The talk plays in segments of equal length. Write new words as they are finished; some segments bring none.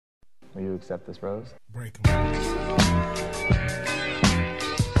Will you accept this rose? Break 'em.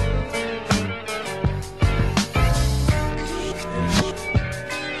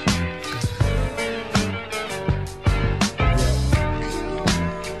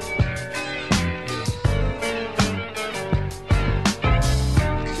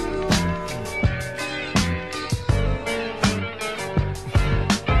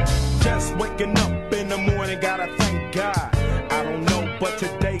 Just waking up in the morning, gotta thank God. I don't know, but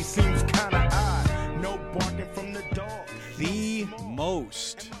today seems kinda odd. No barking from the dog. The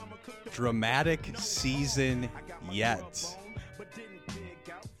most dramatic season yet.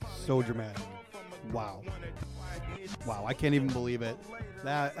 So dramatic. Wow. Wow, I can't even believe it.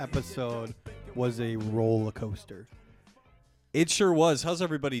 That episode was a roller coaster. It sure was. How's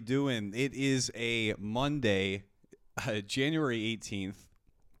everybody doing? It is a Monday, January 18th.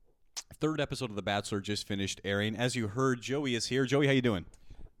 Third episode of The Bachelor just finished airing. As you heard, Joey is here. Joey, how you doing?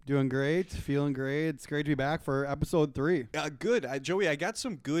 Doing great, feeling great. It's great to be back for episode 3. Good. Joey, I got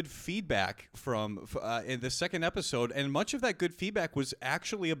some good feedback from in the second episode, and much of that good feedback was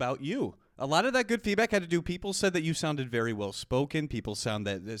actually about you. A lot of that good feedback had to do, people said that you sounded very well spoken. People said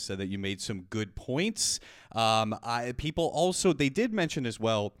that you made some good points. People also, they did mention as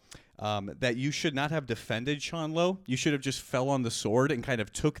well that you should not have defended Sean Lowe. You should have just fell on the sword and kind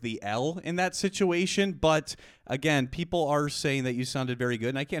of took the L in that situation. But again, people are saying that you sounded very good,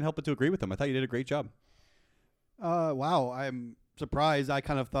 and I can't help but to agree with them. I thought you did a great job. Wow, I'm surprised. I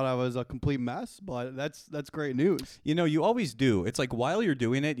kind of thought I was a complete mess, but that's great news. You know, you always do. It's like while you're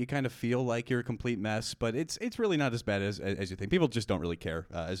doing it, you kind of feel like you're a complete mess, but it's really not as bad as you think. People just don't really care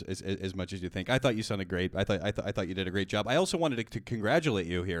as much as you think. I thought you sounded great. I thought you did a great job. I also wanted to congratulate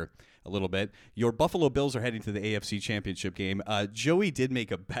you here a little bit. Your Buffalo Bills are heading to the AFC Championship game. Joey did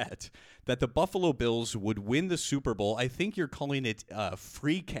make a bet that the Buffalo Bills would win the Super Bowl. I think you're calling it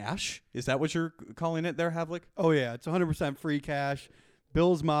free cash. Is that what you're calling it there, Havlik? Oh, yeah, it's 100% free cash.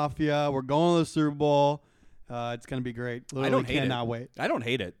 Bills Mafia, we're going to the Super Bowl. It's going to be great. Literally I don't hate cannot it. wait. I don't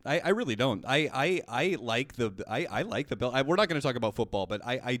hate it. I really don't. I like the Bill. We're not going to talk about football, but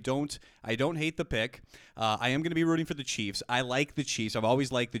I don't hate the pick. I am going to be rooting for the Chiefs. I like the Chiefs. I've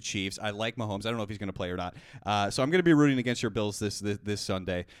always liked the Chiefs. I like Mahomes. I don't know if he's going to play or not. So I'm going to be rooting against your Bills this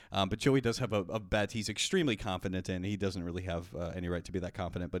Sunday. But Joey does have a bet he's extremely confident in. He doesn't really have any right to be that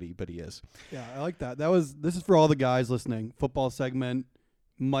confident, but he is. Yeah, I like that. This is for all the guys listening. Football segment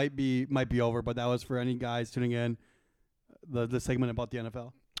might be over, but that was for any guys tuning in. The segment about the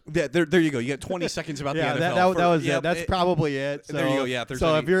NFL. Yeah, there you go. You got 20 seconds about the NFL. That was it. That's probably it. So, there you go. Yeah.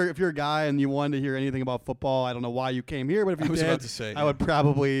 If you're a guy and you wanted to hear anything about football, I don't know why you came here, but if you did, I would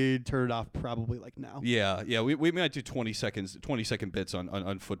probably turn it off probably like now. Yeah. We might do 20-second bits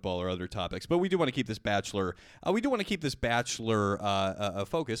on football or other topics, but we do want to keep this Bachelor.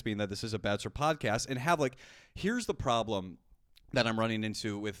 Focus, being that this is a Bachelor podcast, and Havlik, here's the problem that I'm running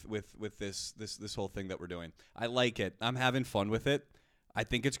into with this whole thing that we're doing. I like it. I'm having fun with it. I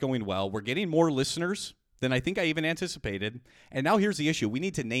think it's going well. We're getting more listeners than I think I even anticipated. And now here's the issue. We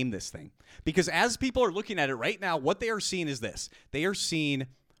need to name this thing. Because as people are looking at it right now, what they are seeing is this. They are seeing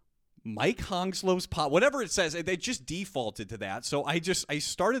Mike Hongslow's whatever it says, they just defaulted to that. So I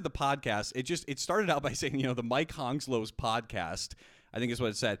started the podcast. It started out by saying, the Mike Hongslow's podcast, I think is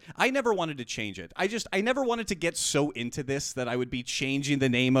what it said. I never wanted to change it. I never wanted to get so into this that I would be changing the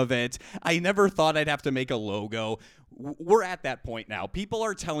name of it. I never thought I'd have to make a logo. We're at that point now. People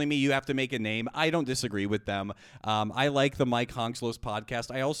are telling me you have to make a name. I don't disagree with them. I like the Mike Hongslow's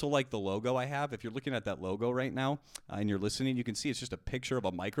podcast. I also like the logo I have. If you're looking at that logo right now and you're listening, you can see it's just a picture of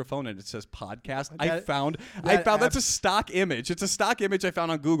a microphone and it says podcast. I found that's a stock image. It's a stock image I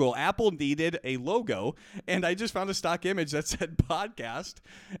found on Google. Apple needed a logo, and I just found a stock image that said podcast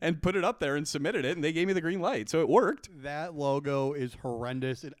and put it up there and submitted it, and they gave me the green light. So it worked. That logo is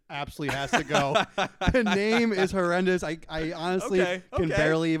horrendous. It absolutely has to go. The name is horrendous. I honestly can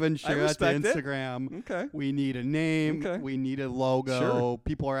barely even share that to Instagram. Okay. We need a name. Okay. We need a logo. Sure.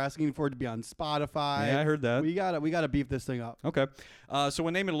 People are asking for it to be on Spotify. Yeah, I heard that. We gotta beef this thing up. Okay. So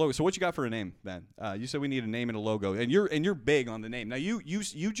a name and a logo. So what you got for a name, Ben? You said we need a name and a logo, and you're big on the name. Now you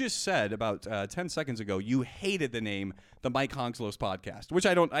just said about 10 seconds ago you hated the name the Mike Hongslow's podcast, which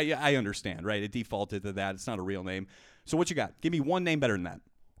I understand, right? It defaulted to that. It's not a real name. So what you got? Give me one name better than that.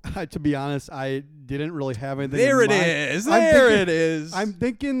 To be honest, I didn't really have anything. There in it mind. is. I'm There thinking- it is. I'm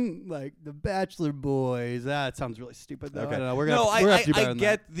thinking like the Bachelor Boys. That sounds really stupid. Though. Okay. I don't know. We're gonna no, have to, we're gonna have to do better I than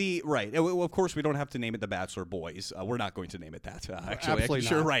get the right. Well, of course, we don't have to name it the Bachelor Boys. We're not going to name it that. Actually, Absolutely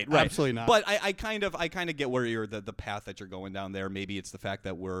sure, not. right. Absolutely not. But I kind of get where you're the path that you're going down there. Maybe it's the fact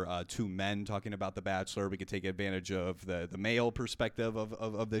that we're two men talking about the Bachelor. We could take advantage of the male perspective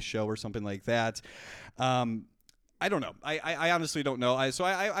of this show or something like that. I don't know. I honestly don't know. So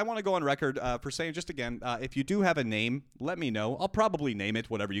I want to go on record for saying, just again, if you do have a name, let me know. I'll probably name it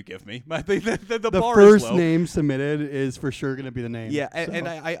whatever you give me. I think the bar first is low. name submitted is for sure going to be the name. Yeah, so. and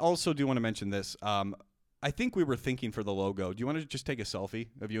I also do want to mention this. I think we were thinking for the logo. Do you want to just take a selfie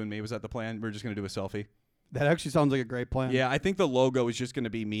of you and me? Was that the plan? We're just going to do a selfie? That actually sounds like a great plan. Yeah, I think the logo is just going to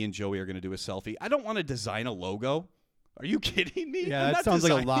be me and Joey are going to do a selfie. I don't want to design a logo. Are you kidding me? Yeah, I'm that not sounds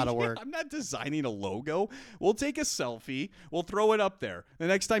like a designing- lot of work. I'm not designing a logo. We'll take a selfie. We'll throw it up there. The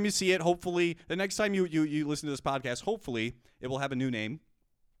next time you see it, hopefully, the next time you listen to this podcast, hopefully it will have a new name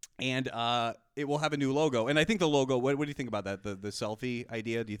and it will have a new logo. And I think the logo, what do you think about that? The selfie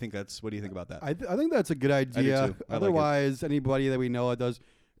idea? What do you think about that? I think that's a good idea. too. I like it. Otherwise, anybody that we know that does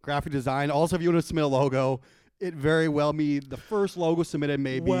graphic design. Also, if you want to submit a logo, it very well be the first logo submitted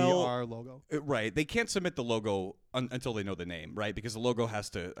may be our logo. Right. They can't submit the logo until they know the name, right? Because the logo has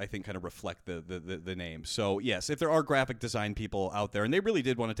to, I think, kind of reflect the name. So, yes, if there are graphic design people out there, and they really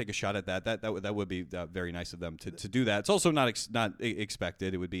did want to take a shot at that would be very nice of them to do that. It's also not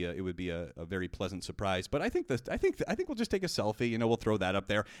expected. It would be a very pleasant surprise. But I think we'll just take a selfie. We'll throw that up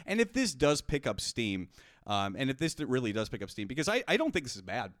there. And if this does pick up steam, and if this really does pick up steam, because I don't think this is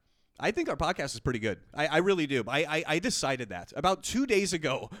bad. I think our podcast is pretty good. I really do. I decided that about 2 days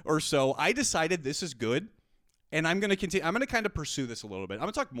ago or so. I decided this is good, and I'm going to continue. I'm going to kind of pursue this a little bit. I'm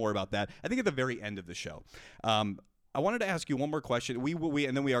going to talk more about that, I think, at the very end of the show. I wanted to ask you one more question. We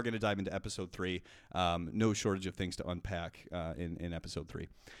and then we are going to dive into episode 3. No shortage of things to unpack in episode 3.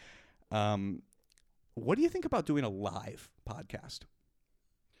 What do you think about doing a live podcast?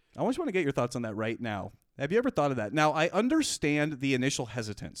 I just want to get your thoughts on that right now. Have you ever thought of that? Now, I understand the initial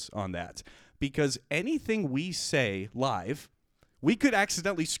hesitance on that because anything we say live, we could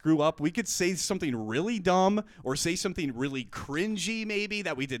accidentally screw up. We could say something really dumb or say something really cringy maybe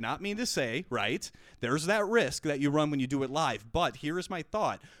that we did not mean to say, right? There's that risk that you run when you do it live. But here is my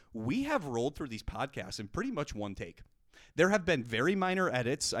thought. We have rolled through these podcasts in pretty much one take. There have been very minor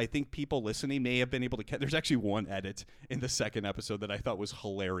edits. I think people listening may have been able to there's actually one edit in the second episode that I thought was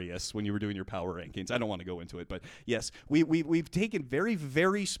hilarious when you were doing your power rankings. I don't want to go into it, but yes, we've taken very,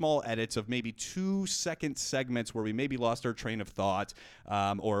 very small edits of maybe 2-second segments where we maybe lost our train of thought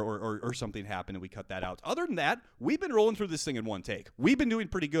or something happened and we cut that out. Other than that, we've been rolling through this thing in one take. We've been doing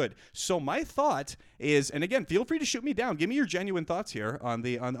pretty good. So my thought is, and again, feel free to shoot me down. Give me your genuine thoughts here on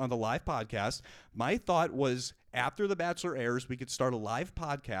the live podcast. My thought was, after The Bachelor airs, we could start a live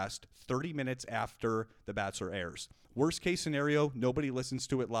podcast 30 minutes after The Bachelor airs. Worst case scenario, nobody listens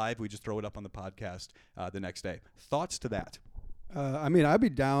to it live. We just throw it up on the podcast the next day. Thoughts to that? I'd be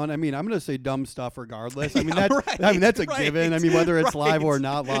down. I'm going to say dumb stuff regardless. Yeah, that's a right, given. Whether it's live or right.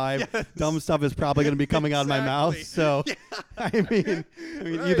 not live, Yes. dumb stuff is probably going to be coming out of my mouth. So, Right.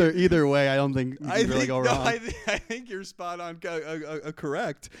 either way, I don't think you can really go wrong. I think you're spot on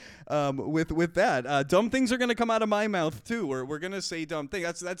correct with that. Dumb things are going to come out of my mouth too. We're going to say dumb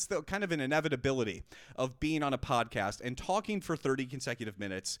things. That's the kind of an inevitability of being on a podcast and talking for 30 consecutive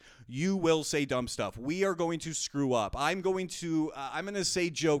minutes. You will say dumb stuff. We are going to screw up. I'm going to say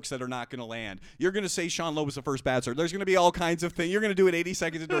jokes that are not going to land. You're going to say Sean Lowe was the first Bachelor. There's going to be all kinds of things. You're going to do it 80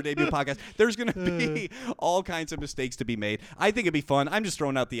 seconds into our debut podcast. There's going to be all kinds of mistakes to be made. I think it'd be fun. I'm just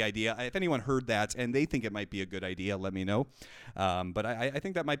throwing out the idea. If anyone heard that and they think it might be a good idea, let me know. But I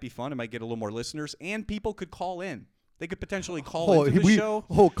think that might be fun. It might get a little more listeners, and people could call in. They could potentially call into the show.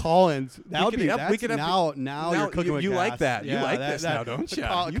 Call-ins. That would be Yep, we could have now you're cooking with you gas. like that. Yeah, you like this now, don't you?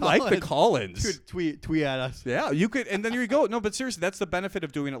 You like the call-ins. Tweet at us. Yeah, you could, and then here you go. No, but seriously, that's the benefit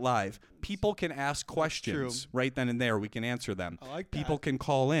of doing it live. People can ask questions right then and there. We can answer them. I like that. People can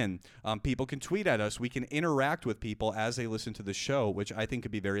call in. People can tweet at us. We can interact with people as they listen to the show, which I think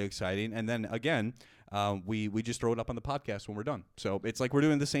could be very exciting. And then again, we just throw it up on the podcast when we're done. So it's like we're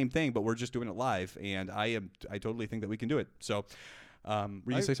doing the same thing, but we're just doing it live. And I totally think that we can do it. So, were you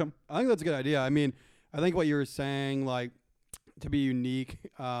gonna say something? I think that's a good idea. I think what you were saying, like, to be unique,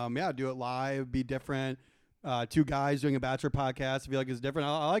 do it live, be different. two guys doing a Bachelor podcast. I feel like it's different.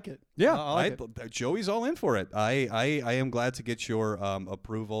 I like it. Yeah, I like it. Joey's all in for it. I am glad to get your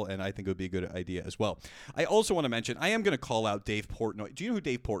approval, and I think it would be a good idea as well. I also want to mention I am going to call out Dave Portnoy. Do you know who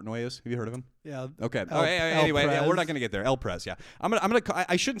Dave Portnoy is? Have you heard of him? Yeah. Okay. El Anyway, Prez. we're not going to get there. El Prez. Yeah.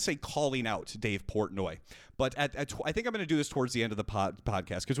 I shouldn't say calling out Dave Portnoy, but I think I'm going to do this towards the end of the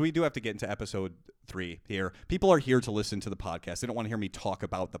podcast because we do have to get into episode 3 here. People are here to listen to the podcast. They don't want to hear me talk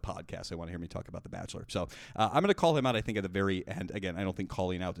about the podcast. They want to hear me talk about The Bachelor. So I'm going to call him out, I think, at the very end. Again, I don't think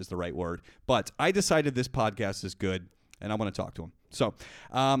calling out is the right word, but I decided this podcast is good, and I want to talk to him. So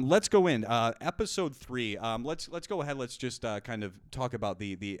let's go in. Episode 3. Let's go ahead. Let's just kind of talk about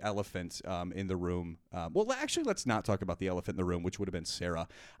the elephant in the room. Well, actually, let's not talk about the elephant in the room, which would have been Sarah.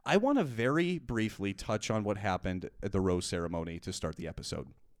 I want to very briefly touch on what happened at the rose ceremony to start the episode.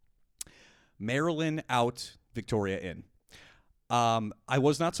 Marilyn out, Victoria in. I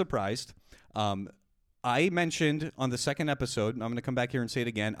was not surprised. I mentioned on the second episode, and I'm going to come back here and say it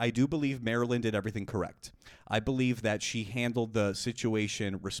again, I do believe Marilyn did everything correct. I believe that she handled the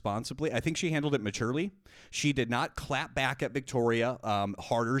situation responsibly. I think she handled it maturely. She did not clap back at Victoria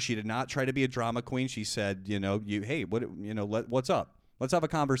harder. She did not try to be a drama queen. She said, what's up? Let's have a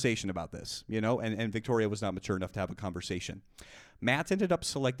conversation about this, and Victoria was not mature enough to have a conversation. Matt ended up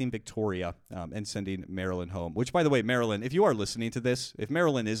selecting Victoria and sending Marilyn home, which, by the way, Marilyn, if you are listening to this, if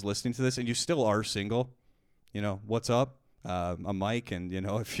Marilyn is listening to this and you still are single, what's up? I'm Mike, and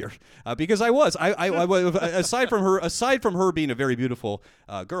if you're because I aside from her being a very beautiful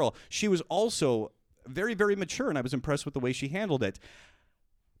girl, she was also very, very mature, and I was impressed with the way she handled it.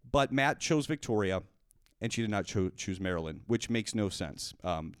 But Matt chose Victoria, and she did not choose Marilyn, which makes no sense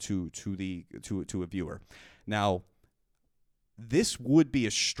to a viewer. Now, this would be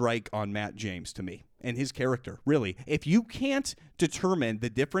a strike on Matt James to me and his character, really. If you can't determine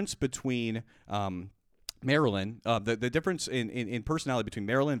the difference between Marilyn, the difference in personality between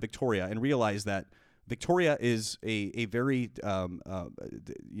Marilyn and Victoria, and realize that Victoria is a very,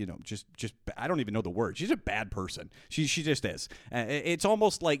 just I don't even know the word. She's a bad person. She just is. It's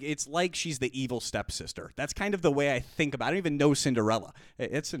almost like she's the evil stepsister. That's kind of the way I think about it. I don't even know Cinderella.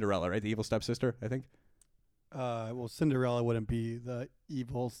 It's Cinderella, right? The evil stepsister, I think. Well, Cinderella wouldn't be the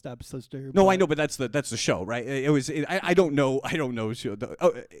evil stepsister. No, I know, but that's the show, right? I don't know.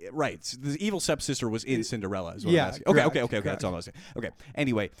 Right. The evil stepsister was in Cinderella. Is what I'm asking. Okay. That's all I was saying. Okay.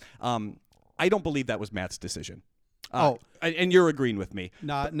 Anyway, I don't believe that was Matt's decision. And you're agreeing with me.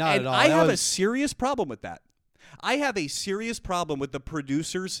 Not at all. I have a serious problem with that. I have a serious problem with the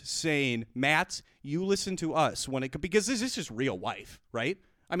producers saying, Matt, you listen to us because this is his real wife, right?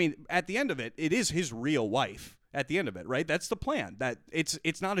 I mean, at the end of it, it is his real wife. At the end of it, right? That's the plan. That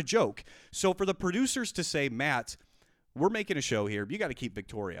it's not a joke. So for the producers to say, Matt, we're making a show here, you got to keep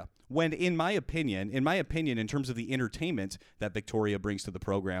Victoria. When, in my opinion, in terms of the entertainment that Victoria brings to the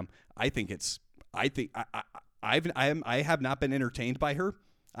program, I have not been entertained by her.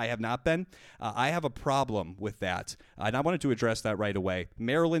 I have not been. I have a problem with that, and I wanted to address that right away.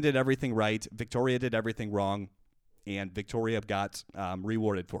 Marilyn did everything right. Victoria did everything wrong. And Victoria got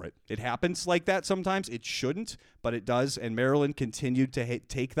rewarded for it. It happens like that sometimes. It shouldn't, but it does. And Marilyn continued to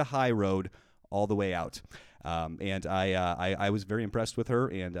take the high road all the way out. And I was very impressed with her.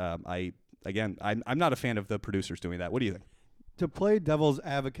 And I'm not a fan of the producers doing that. What do you think? To play devil's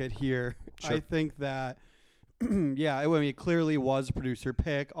advocate here, Sure. I think that, it clearly was a producer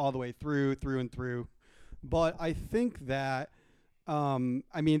pick all the way through and through. But I think that,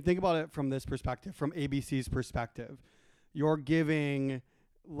 think about it from this perspective, from ABC's perspective. You're giving,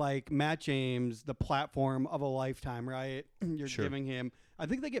 Matt James the platform of a lifetime, right? You're Sure. giving him, I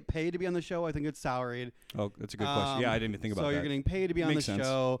think they get paid to be on the show. I think it's salaried. Oh, that's a good question. Yeah, I didn't even think about that. So you're getting paid to be on the Makes sense.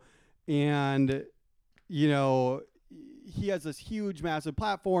 show. And, he has this huge, massive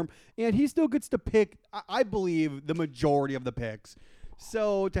platform, and he still gets to pick, I believe, the majority of the picks.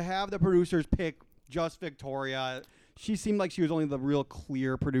 So to have the producers pick just Victoria, she seemed like she was only the real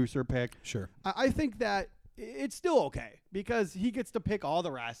clear producer pick. Sure. I think that it's still okay because he gets to pick all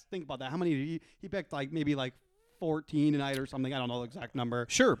the rest. Think about that. How many he picked? Maybe 14 tonight or something. I don't know the exact number.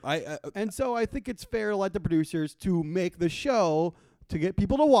 Sure. And so I think it's fair to let the producers to make the show to get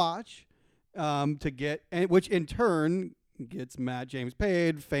people to watch, which in turn gets Matt James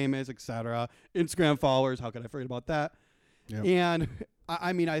paid, famous, etc. Instagram followers. How could I forget about that? Yep. And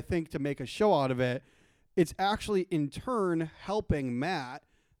I think to make a show out of it, it's actually in turn helping Matt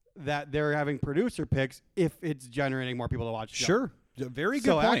that they're having producer picks if it's generating more people to watch the show. Sure. Very good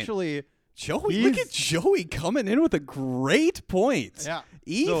so point. actually, Joey, look at Joey coming in with a great point. Yeah.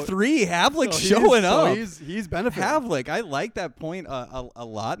 E3, Havlik So showing up. He's benefiting. Havlik, I like that point a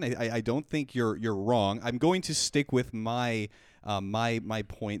lot, and I don't think you're wrong. I'm going to stick with my my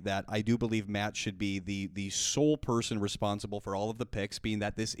point that I do believe Matt should be the sole person responsible for all of the picks, being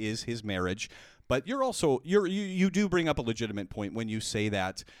that this is his marriage. But you do bring up a legitimate point when you say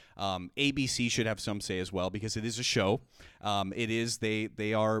that ABC should have some say as well, because it is a show. It is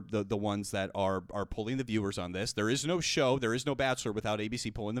they are the ones that are pulling the viewers on this. There is no show, there is no Bachelor without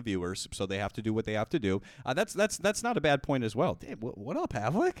ABC pulling the viewers, so they have to do what they have to do. That's not a bad point as well. Damn, what up,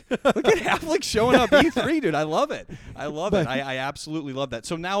 Havlik? Look at Havlik showing up E3, dude. I love it. I absolutely love that.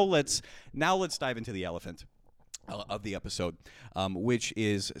 So now let's dive into the elephant of the episode, which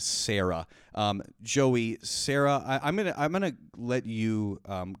is Sarah. Joey, Sarah, I'm gonna let you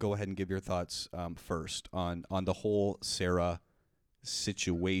go ahead and give your thoughts first on the whole Sarah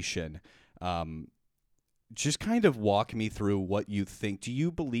situation. Just kind of walk me through what you think. Do you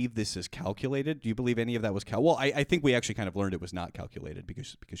believe this is calculated? Do you believe any of that was well, I think we actually kind of learned it was not calculated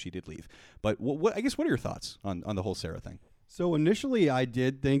because she did leave. But what are your thoughts on the whole Sarah thing? So initially, I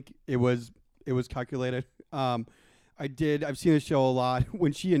did think it was calculated. I've seen the show a lot.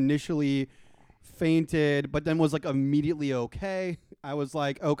 When she initially fainted, but then was like immediately okay, I was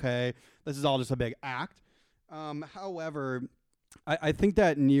like, okay, this is all just a big act. However, I think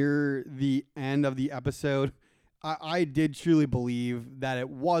that near the end of the episode, I did truly believe that it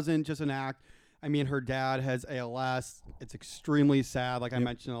wasn't just an act. I mean, her dad has ALS. It's extremely sad, like I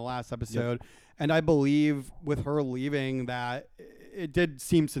mentioned in the last episode. Yep. And I believe with her leaving that it did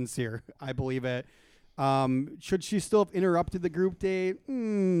seem sincere. I believe it. Should she still have interrupted the group date?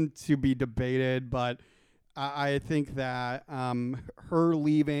 To be debated, but I think that her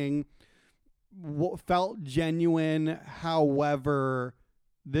leaving felt genuine. However,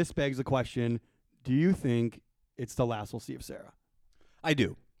 this begs the question, do you think it's the last we'll see of Sarah? I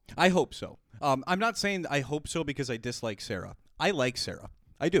do. I hope so. I'm not saying I hope so because I dislike Sarah. I like Sarah.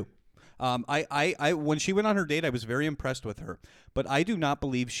 I do. I when she went on her date, I was very impressed with her. But I do not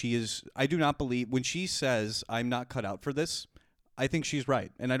believe when she says I'm not cut out for this, I think she's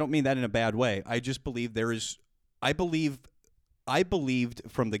right. And I don't mean that in a bad way. I just believe I believed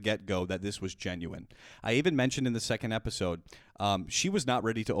from the get-go that this was genuine. I even mentioned in the second episode, she was not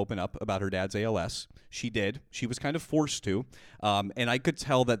ready to open up about her dad's ALS. She did. She was kind of forced to. And I could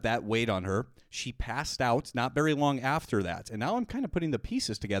tell that weighed on her. She passed out not very long after that. And now I'm kind of putting the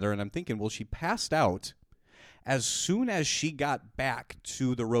pieces together, and I'm thinking, well, she passed out as soon as she got back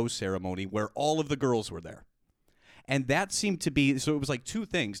to the rose ceremony where all of the girls were there. And that seemed to be, so it was like two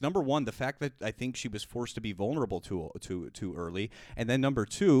things. Number one, the fact that I think she was forced to be vulnerable too early. And then number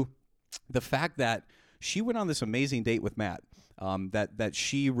two, the fact that she went on this amazing date with Matt. That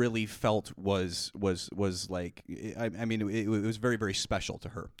she really felt was like, I mean, it was very, very special to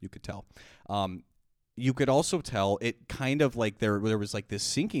her. You could tell. You could also tell it kind of like there was like this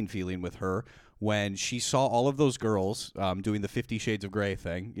sinking feeling with her when she saw all of those girls doing the 50 Shades of Grey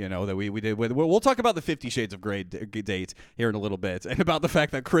thing, that we did. We'll talk about the 50 Shades of Grey date here in a little bit, and about the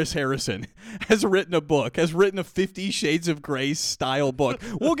fact that Chris Harrison has written a 50 Shades of Grey style book.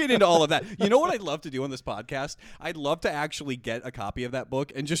 We'll get into all of that. You know what I'd love to do on this podcast? I'd love to actually get a copy of that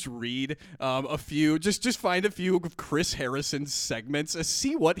book and just read a few, just find a few of Chris Harrison's segments,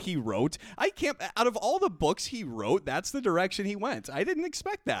 see what he wrote. Out of all the books he wrote, that's the direction he went. I didn't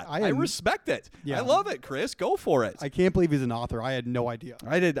expect that. I respect it. Yeah. I love it, Chris. Go for it. I can't believe he's an author. I had no idea.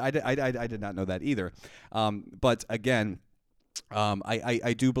 I did not know that either. But again,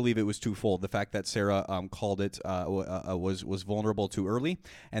 I do believe it was twofold. The fact that Sarah called it was vulnerable too early,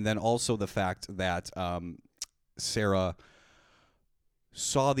 and then also the fact that Sarah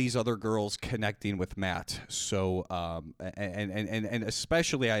saw these other girls connecting with Matt. So and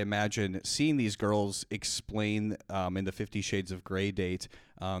especially I imagine seeing these girls explain in the 50 Shades of Grey date,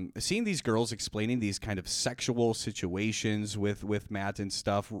 seeing these girls explaining these kind of sexual situations with Matt and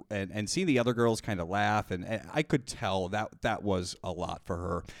stuff, and seeing the other girls kind of laugh, and I could tell that was a lot for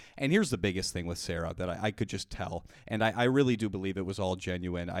her. And here's the biggest thing with Sarah that I could just tell, and I really do believe it was all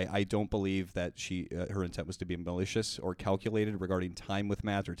genuine. I don't believe that her intent was to be malicious or calculated regarding time with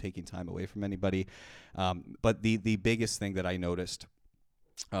Matt or taking time away from anybody. But the biggest thing that I noticed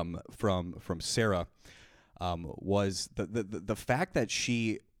from Sarah was the fact that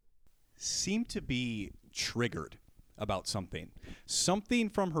she seemed to be triggered about something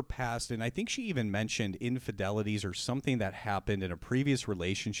from her past, and I think she even mentioned infidelities or something that happened in a previous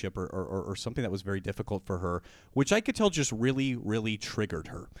relationship or something that was very difficult for her, which I could tell just really, really triggered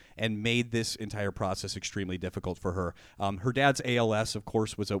her and made this entire process extremely difficult for her. Her dad's ALS, of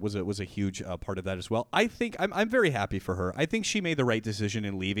course, was a huge part of that as well. I think I'm very happy for her. I think she made the right decision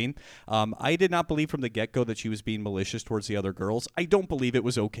in leaving. I did not believe from the get-go that she was being malicious towards the other girls. I don't believe it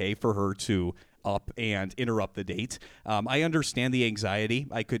was okay for her to up and interrupt the date. I understand the anxiety.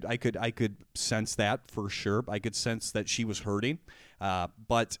 I could sense that for sure. I could sense that she was hurting.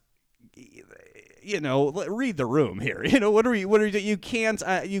 But read the room here. You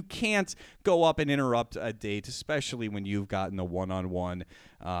can't go up and interrupt a date, especially when you've gotten a one-on-one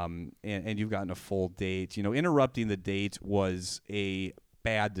and you've gotten a full date. Interrupting the date was a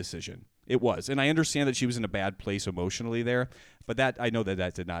bad decision. It was, and I understand that she was in a bad place emotionally there, but I know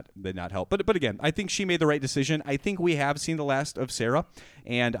that did not help. But again, I think she made the right decision. I think we have seen the last of Sarah,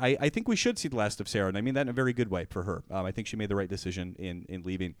 and I think we should see the last of Sarah, and I mean that in a very good way for her. I think she made the right decision in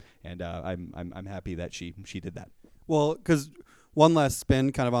leaving, and I'm happy that she did that. Well, because one last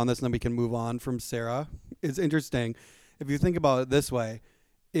spin kind of on this, and then we can move on from Sarah. It's interesting if you think about it this way: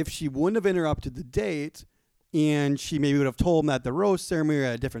 if she wouldn't have interrupted the date, and she maybe would have told him that the rose ceremony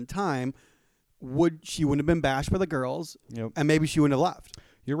at a different time, she wouldn't have been bashed by the girls, and maybe she wouldn't have left.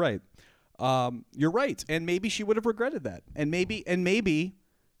 You're right. You're right, and maybe she would have regretted that, and maybe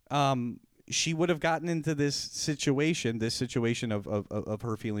she would have gotten into this situation of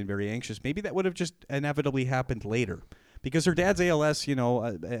her feeling very anxious. Maybe that would have just inevitably happened later. Because her dad's ALS,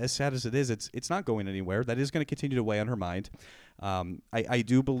 as sad as it is, it's not going anywhere. That is going to continue to weigh on her mind. I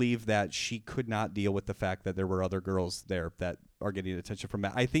do believe that she could not deal with the fact that there were other girls there that are getting attention from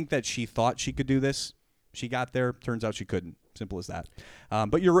Matt. I think that she thought she could do this. She got there. Turns out she couldn't. Simple as that.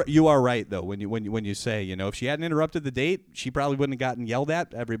 But you are right though when you say if she hadn't interrupted the date, she probably wouldn't have gotten yelled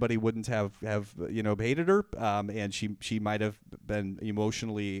at. Everybody wouldn't have hated her, and she might have been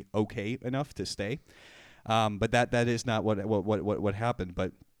emotionally okay enough to stay. But that is not what happened.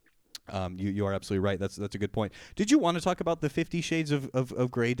 But you are absolutely right. That's a good point. Did you want to talk about the 50 Shades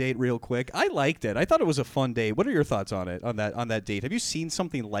of Grey date real quick? I liked it. I thought it was a fun date. What are your thoughts on it on that date? Have you seen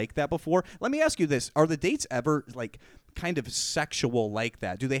something like that before? Let me ask you this: are the dates ever like kind of sexual like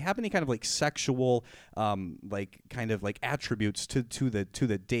that? Do they have any kind of like sexual attributes to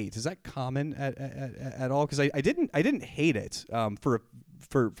the date? Is that common at all? Because I didn't hate it for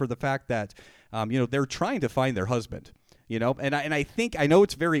the fact that they're trying to find their husband, and I think I know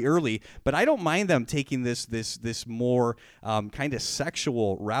it's very early, but I don't mind them taking this more kind of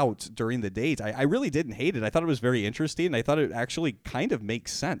sexual route during the date. I really didn't hate it. I thought it was very interesting, and I thought it actually kind of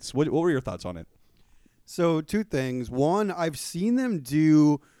makes sense. What were your thoughts on it? So two things. One, I've seen them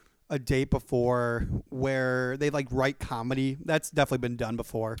do a date before where they write comedy. That's definitely been done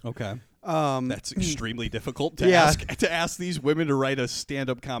before. Okay. That's extremely difficult to ask these women to write a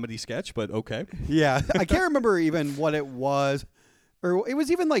stand-up comedy sketch, but okay. Yeah. I can't remember even what it was, or it was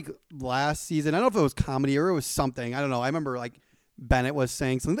even last season. I don't know if it was comedy or it was something. I don't know. I remember Bennett was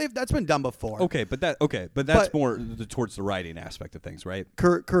saying something. That's been done before. Okay, but that's more towards the writing aspect of things, right?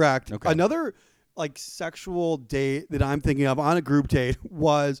 Correct. Okay. Another sexual date that I'm thinking of on a group date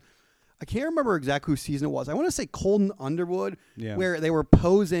was, I can't remember exactly whose season it was. I want to say Colton Underwood, where they were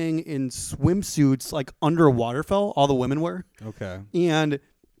posing in swimsuits under a waterfall. All the women were. Okay. And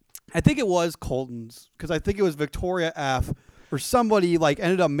I think it was Colton's, because I think it was Victoria F. or somebody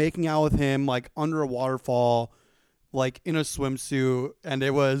ended up making out with him under a waterfall, in a swimsuit, and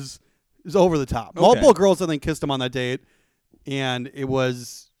it was over the top. Okay. Multiple girls I think kissed him on that date, and it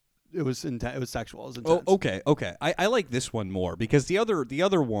was intense. It was sexual. It was intense. Oh, okay. I like this one more because the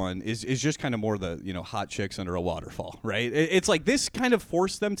other one is just kind of more the hot chicks under a waterfall, right? It's like this kind of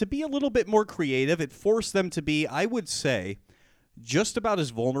forced them to be a little bit more creative. It forced them to be, I would say, just about as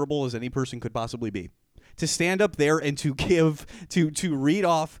vulnerable as any person could possibly be. To stand up there and to give to read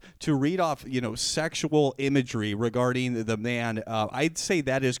off sexual imagery regarding the man, I'd say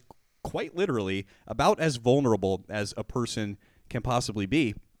that is quite literally about as vulnerable as a person can possibly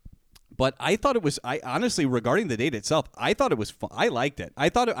be. But I thought it was. I honestly, regarding the date itself, I thought it was fun. I liked it. I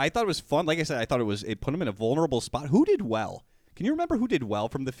thought it was fun. Like I said, I thought it put him in a vulnerable spot. Who did well? Can you remember who did well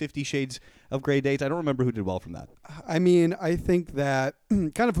from the 50 Shades of Grey dates? I don't remember who did well from that. I mean, I think that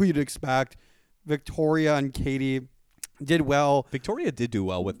kind of who you'd expect. Victoria and Katie did well. Victoria did do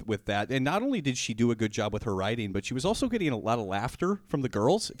well with that. And not only did she do a good job with her writing, but she was also getting a lot of laughter from the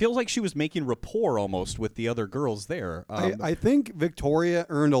girls. It feels like she was making rapport almost with the other girls there. I think Victoria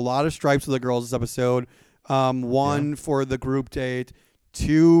earned a lot of stripes with the girls this episode. One for the group date,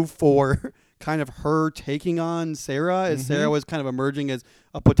 two for kind of her taking on Sarah, as Sarah was kind of emerging as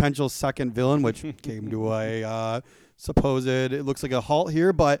a potential second villain, which came to a supposed, it looks like a halt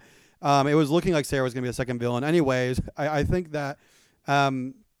here, but it was looking like Sarah was going to be a second villain. Anyways, I think that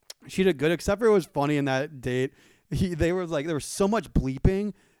she did good, except for it was funny in that date. There was so much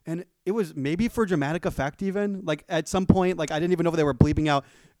bleeping, and it was maybe for dramatic effect even. Like at some point, like I didn't even know if they were bleeping out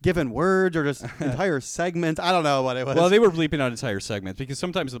given words or just entire segments. I don't know what it was. Well, they were bleeping out entire segments because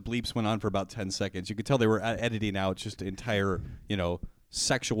sometimes the bleeps went on for about 10 seconds. You could tell they were editing out just entire,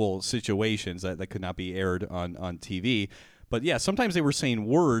 sexual situations that could not be aired on TV. But yeah, sometimes they were saying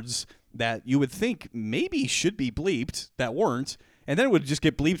words that you would think maybe should be bleeped that weren't. And then it would just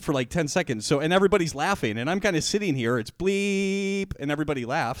get bleeped for like 10 seconds. And everybody's laughing. And I'm kind of sitting here. It's bleep. And everybody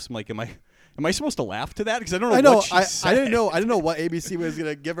laughs. I'm like, am I supposed to laugh to that? Because I don't know what she said. I didn't know what ABC was going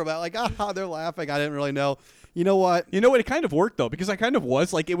to give her about. Like, they're laughing. I didn't really know. You know what? It kind of worked, though, because I kind of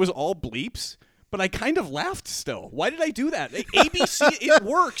was. Like, it was all bleeps. But I kind of laughed still. Why did I do that? ABC, it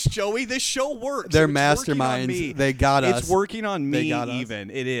works, Joey. This show works. They're masterminds. They got us. It's working on me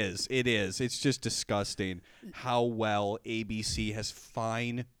even. It is. It's just disgusting how well ABC has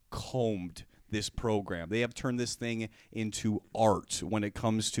fine-combed this program. They have turned this thing into art when it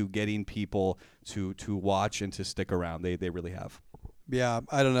comes to getting people to watch and to stick around. They really have. Yeah,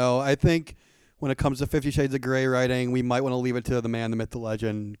 I don't know. I think when it comes to 50 Shades of Grey writing, we might want to leave it to the man, the myth, the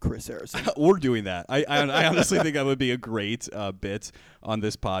legend, Chris Harrison. We're doing that. I honestly think that would be a great bit on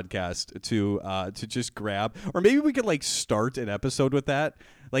this podcast to just grab. Or maybe we could start an episode with that.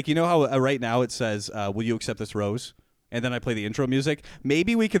 Like, you know how right now it says, will you accept this rose? And then I play the intro music.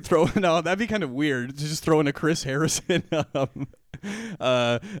 Maybe we could throw that'd be kind of weird to just throw in a Chris Harrison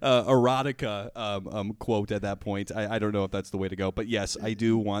erotica quote at that point. I don't know if that's the way to go, but yes, I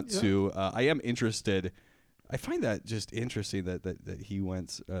do want to. I am interested. I find that just interesting that he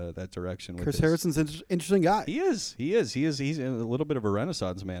went that direction. With Chris Harrison's an interesting guy. He is. He's a little bit of a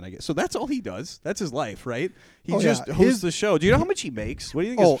renaissance man, I guess. So that's all he does. That's his life, right? He just hosts the show. Do you know how much he makes? What do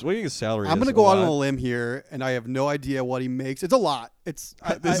you think? What do you think his salary is? I'm going to go out on a limb here, and I have no idea what he makes. It's a lot. This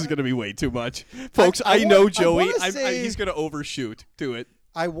is going to be way too much, folks. I know Joey. He's going to overshoot to it.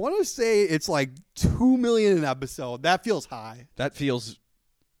 I want to say it's like $2 million an episode. That feels high. That feels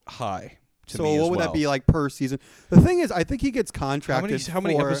high. So what would that be like per season? The thing is, I think he gets contracted. How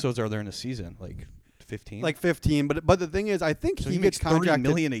many episodes are there in a season? Like 15? Like 15. But the thing is, I think he gets contracted. $30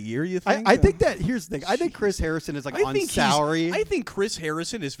 million a year, you think? I think that, here's the thing. I think Chris Harrison is on salary. I think Chris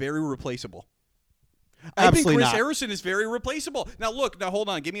Harrison is very replaceable. Absolutely I think Chris not. Harrison is very replaceable. Now, hold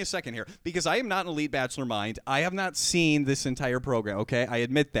on. Give me a second here. Because I am not an Elite Bachelor mind. I have not seen this entire program, okay? I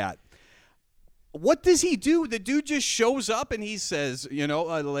admit that. What does he do? The dude just shows up and he says,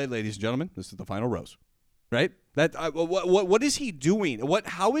 ladies and gentlemen, this is the final rose, right? What is he doing?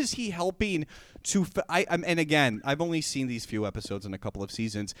 How is he helping to? And again, I've only seen these few episodes in a couple of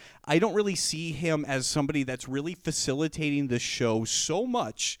seasons. I don't really see him as somebody that's really facilitating the show so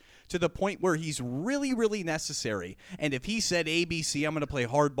much to the point where he's really, really necessary. And if he said, ABC, I'm going to play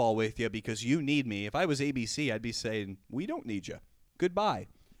hardball with you because you need me. If I was ABC, I'd be saying, we don't need you. Goodbye.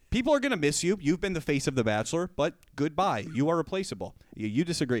 People are going to miss you. You've been the face of The Bachelor, but goodbye. You are replaceable. You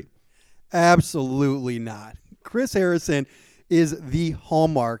disagree? Absolutely not. Chris Harrison is the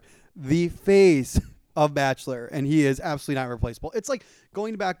hallmark, the face of Bachelor, and he is absolutely not replaceable. It's like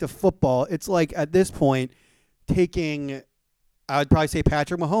going back to football. It's like at this point taking, I would probably say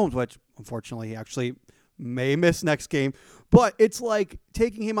Patrick Mahomes, which unfortunately he actually may miss next game, but it's like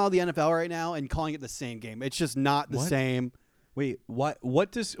taking him out of the NFL right now and calling it the same game. It's just not the same. Wait,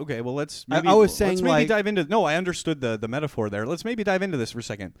 what does? Okay, well let's. I was saying let's maybe dive into. No, I understood the metaphor there. Let's maybe dive into this for a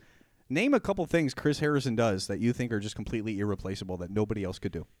second. Name a couple things Chris Harrison does that you think are just completely irreplaceable that nobody else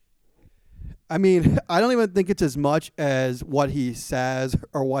could do. I mean, I don't even think it's as much as what he says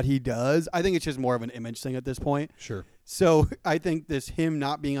or what he does. I think it's just more of an image thing at this point. Sure. So I think him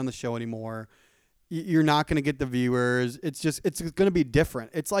not being on the show anymore, you're not going to get the viewers. It's going to be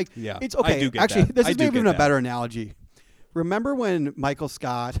different. It's like, it's okay. I do get actually, that. this is maybe even a better analogy. Remember when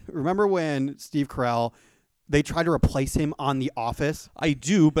Steve Carell, they tried to replace him on The Office? I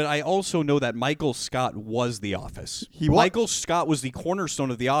do, but I also know that Michael Scott was The Office. Michael Scott was the cornerstone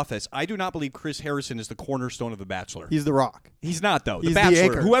of The Office. I do not believe Chris Harrison is the cornerstone of The Bachelor. He's The Rock. He's not, though. He's The Bachelor. the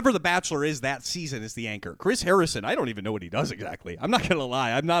anchor. Whoever The Bachelor is that season is the anchor. Chris Harrison, I don't even know what he does exactly. I'm not gonna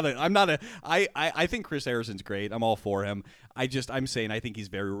lie. I think Chris Harrison's great. I'm all for him. I'm saying I think he's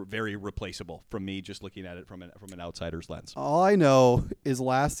very, very replaceable from me just looking at it from an outsider's lens. All I know is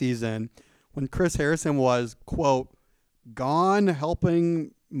last season when Chris Harrison was, quote, gone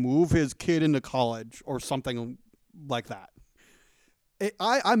helping move his kid into college or something like that.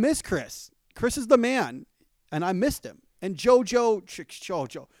 I miss Chris. Chris is the man, and I missed him. And JoJo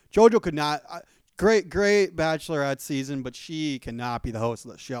could not. Great Bachelorette season, but she cannot be the host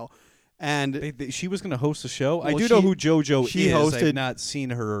of the show. And she was going to host the show. Well, I do know who JoJo she is. hosted- I've not seen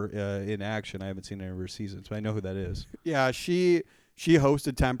her in action. I haven't seen any of her seasons, but I know who that is. yeah, she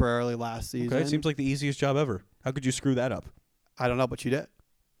hosted temporarily last season. Okay, it seems like the easiest job ever. How could you screw that up? I don't know, but she did.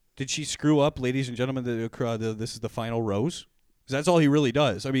 Did she screw up, ladies and gentlemen? This is the final rose. 'Cause that's all he really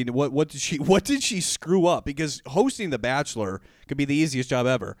does. I mean, what did she screw up? Because hosting The Bachelor could be the easiest job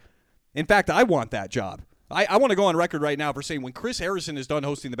ever. In fact, I want that job. I want to go on record right now for saying when Chris Harrison is done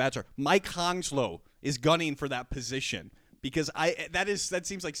hosting The Bachelor, Mike Honslow is gunning for that position because that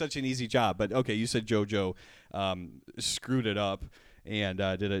seems like such an easy job. But okay, you said JoJo screwed it up and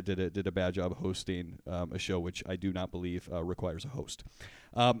did a bad job hosting a show, which I do not believe requires a host.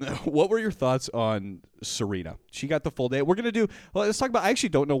 What were your thoughts on Serena? She got the full day. Let's talk about, I actually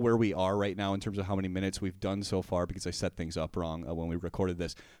don't know where we are right now in terms of how many minutes we've done so far because I set things up wrong when we recorded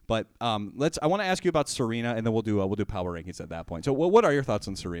this. But I want to ask you about Serena, and then we'll do power rankings at that point. So what are your thoughts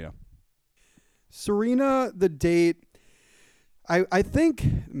on Serena? Serena, the date, I think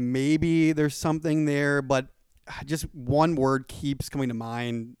maybe there's something there, but just one word keeps coming to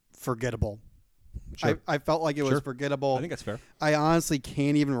mind: forgettable. Sure. I felt like it was forgettable. I think that's fair. I honestly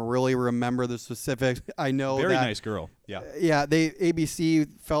can't even really remember the specifics. I know Very that, nice girl. Yeah. Yeah, ABC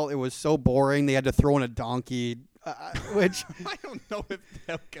felt it was so boring they had to throw in a donkey, which I don't know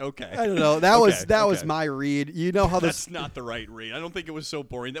if okay. I don't know. That was my read. You know how that's not the right read. I don't think it was so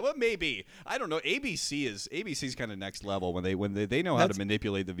boring. Well, maybe. I don't know. ABC's kind of next level when they know how to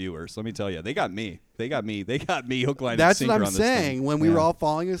manipulate the viewers. Let me tell you, they got me. They got me hook, line, and That's sinker what I'm on this saying. thing. When we were all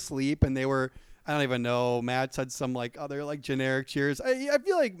falling asleep and they were, I don't even know. Matt said some other generic cheers. I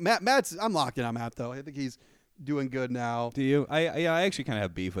feel like Matt's. I'm locked in on Matt though. I think he's doing good now. Do you? I actually kind of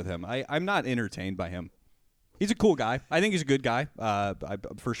have beef with him. I'm not entertained by him. He's a cool guy. I think he's a good guy.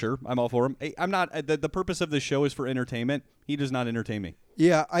 For sure. I'm all for him. I'm not. The purpose of this show is for entertainment. He does not entertain me.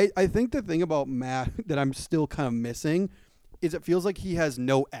 Yeah, I think the thing about Matt that I'm still kind of missing is it feels like he has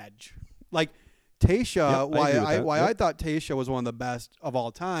no edge. Like Tayshia, I thought Tayshia was one of the best of all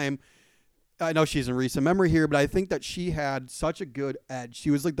time. I know she's in recent memory here, but I think that she had such a good edge. She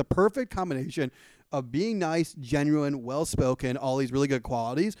was like the perfect combination of being nice, genuine, well-spoken, all these really good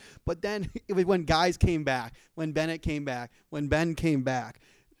qualities. But then it was when guys came back, when Bennett came back, when Ben came back,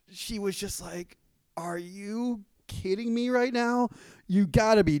 she was just like, are you kidding me right now? You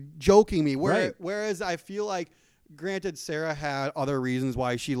got to be joking me. Whereas I feel like, granted, Sarah had other reasons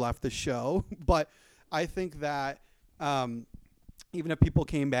why she left the show, but I think that even if people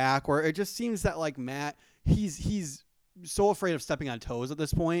came back, or it just seems that Matt, he's so afraid of stepping on toes at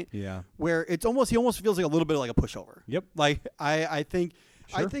this point. Yeah. Where he almost feels like a little bit like a pushover. Yep. I think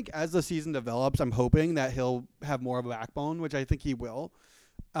as the season develops, I'm hoping that he'll have more of a backbone, which I think he will.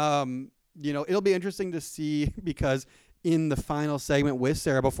 It'll be interesting to see because in the final segment with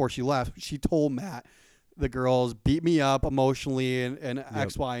Sarah before she left, she told Matt, the girls beat me up emotionally and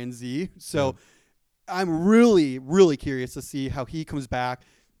X, Y, and Z. So I'm really, really curious to see how he comes back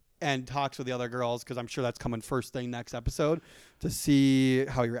and talks with the other girls, because I'm sure that's coming first thing next episode, to see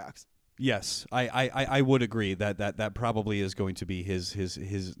how he reacts. Yes, I would agree that probably is going to be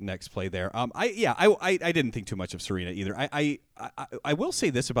his next play there. I didn't think too much of Serena either. I will say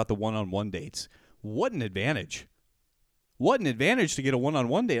this about the one-on-one dates. What an advantage. What an advantage to get a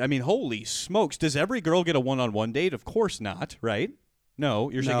one-on-one date. I mean, holy smokes. Does every girl get a one-on-one date? Of course not, right? No,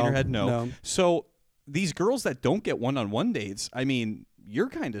 you're shaking your head no. So these girls that don't get one-on-one dates, I mean, you're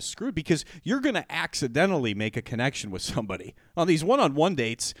kind of screwed because you're going to accidentally make a connection with somebody. On these one-on-one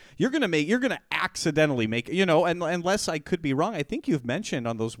dates, you're going to accidentally make, and unless I could be wrong, I think you've mentioned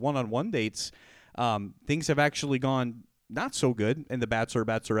on those one-on-one dates, things have actually gone not so good, and the Bachelor or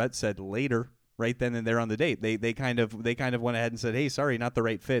Bachelorette said later, right then and there on the date. They kind of went ahead and said, hey, sorry, not the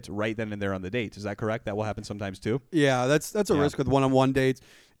right fit right then and there on the date. Is that correct? That will happen sometimes too? Yeah, that's a risk with one-on-one dates.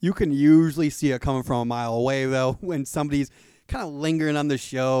 You can usually see it coming from a mile away, though, when somebody's kind of lingering on the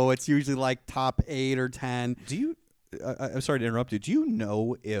show. It's usually like top 8 or 10. Do you I'm sorry to interrupt you. Do you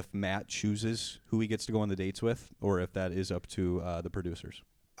know if Matt chooses who he gets to go on the dates with, or if that is up to the producers?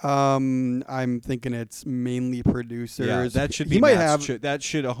 I'm thinking it's mainly producers. Yeah, that should be that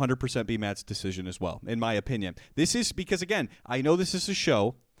should 100% be Matt's decision as well, in my opinion. This is because, again, I know this is a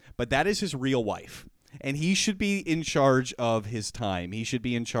show, but that is his real wife. And he should be in charge of his time. He should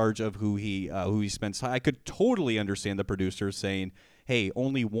be in charge of who he spends time. I could totally understand the producers saying, hey,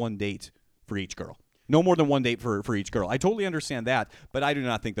 only one date for each girl. No more than one date for each girl. I totally understand that, but I do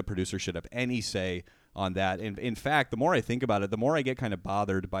not think the producer should have any say on that. And in fact, the more I think about it, the more I get kind of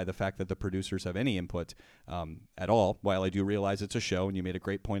bothered by the fact that the producers have any input at all. While I do realize it's a show, and you made a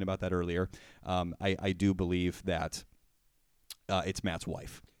great point about that earlier, I do believe that it's Matt's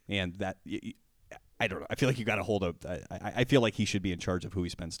wife, and that. I don't know. I feel like you got to hold a. I feel like he should be in charge of who he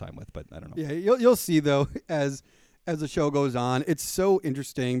spends time with, but I don't know. Yeah, you'll see though as the show goes on. It's so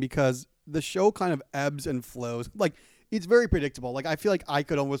interesting because the show kind of ebbs and flows. Like it's very predictable. Like I feel like I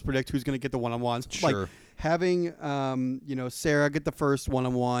could almost predict who's going to get the one-on-ones. Sure. Like having Sarah get the first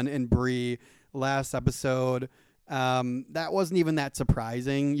one-on-one and Bree last episode. That wasn't even that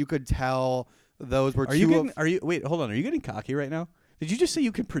surprising. You could tell those were. Wait, hold on. Are you getting cocky right now? Did you just say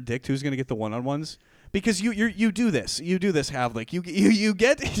you can predict who's going to get the one-on-ones? Because you do this. You do this, Havlik. You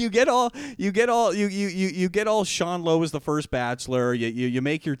get all Sean Lowe as the first Bachelor. You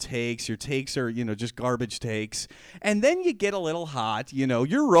make your takes. Your takes are just garbage takes, and then you get a little hot.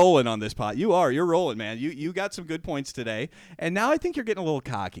 You're rolling on this pot. You're rolling, man. You got some good points today, and now I think you're getting a little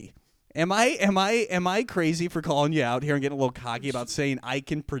cocky. Am I crazy for calling you out here and getting a little cocky about saying I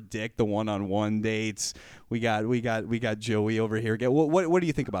can predict the one-on-one dates? We got Joey over here. What do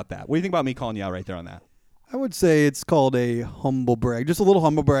you think about that? What do you think about me calling you out right there on that? I would say it's called a humble brag, just a little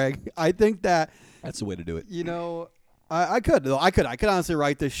humble brag. I think that's the way to do it. I could honestly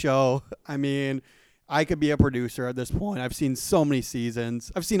write this show. I mean, I could be a producer at this point. I've seen so many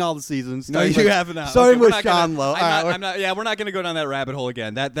seasons. I've seen all the seasons. No, you haven't. Starting with Sean Lowe. We're not going to go down that rabbit hole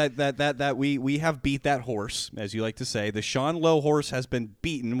again. That we have beat that horse, as you like to say. The Sean Lowe horse has been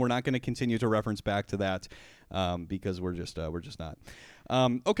beaten. We're not going to continue to reference back to that because we're just not.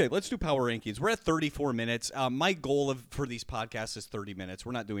 Okay, let's do power rankings. We're at 34 minutes. My goal for these podcasts is 30 minutes.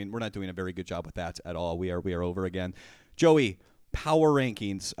 We're not doing a very good job with that at all. We are over again. Joey, power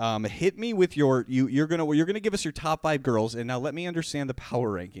rankings. Hit me with you're gonna give us your top 5 girls, and now let me understand the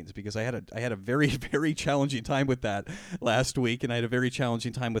power rankings, because I had a very, very challenging time with that last week, and I had a very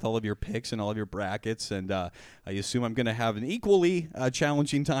challenging time with all of your picks and all of your brackets, and I assume I'm gonna have an equally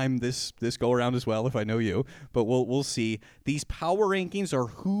challenging time this go around as well if I know you, but we'll see. These power rankings are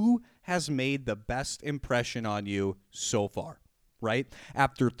who has made the best impression on you so far, right?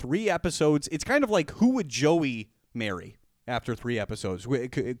 After 3 episodes, it's kind of like who would Joey marry? After 3 episodes.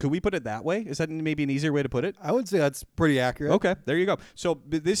 Could we put it that way? Is that maybe an easier way to put it? I would say that's pretty accurate. Okay, there you go. So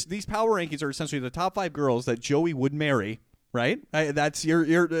these power rankings are essentially the top 5 girls that Joey would marry, right? That's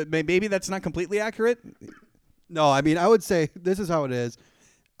your maybe that's not completely accurate. No, I mean, I would say this is how it is.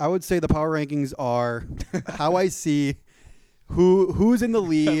 I would say the power rankings are how I see who's in the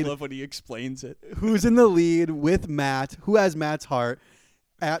lead. I love when he explains it. Who's in the lead with Matt? Who has Matt's heart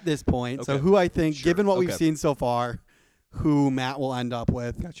at this point? Okay. So who I think, Sure. given what we've Okay. seen so far, who Matt will end up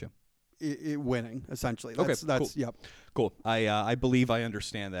with. Gotcha. Winning, essentially. Okay, That's cool. Yep. Cool. I believe I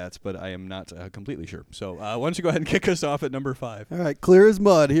understand that, but I am not completely sure. So why don't you go ahead and kick us off at number 5? All right, clear as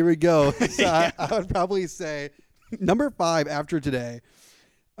mud. Here we go. So I would probably say number 5 after today.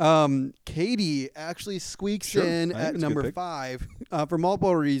 Katie actually squeaks Sure. in I think at it's a good number pick. 5 for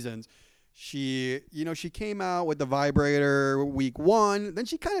multiple reasons. She came out with the vibrator week 1. Then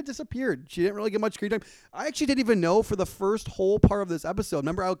she kind of disappeared. She didn't really get much screen time. I actually didn't even know for the first whole part of this episode.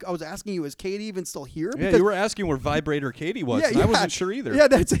 Remember, I was asking you, is Katie even still here? Yeah, you were asking where Vibrator Katie was, and I wasn't sure either. Yeah,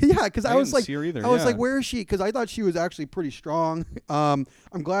 because I was didn't like, see her either, I was yeah. like, where is she? Because I thought she was actually pretty strong. I'm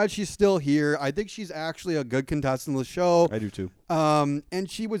glad she's still here. I think she's actually a good contestant of the show. I do too.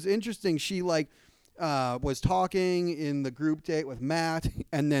 And she was interesting. She was talking in the group date with Matt,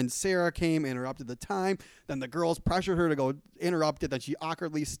 and then Sarah came, interrupted the time. Then the girls pressured her to go interrupt it. Then she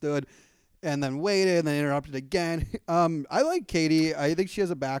awkwardly stood and then waited and then interrupted again. I like Katie. I think she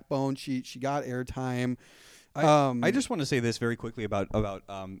has a backbone. She got airtime. I just want to say this very quickly about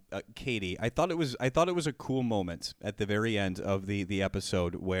Katie. I thought it was a cool moment at the very end of the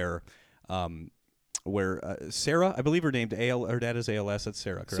episode where Sarah, I believe her dad is ALS. That's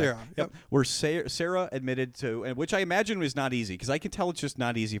Sarah, correct? Sarah, yep. Where Sarah admitted to, and which I imagine was not easy, because I can tell it's just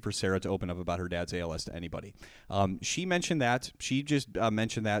not easy for Sarah to open up about her dad's ALS to anybody. She mentioned that. She just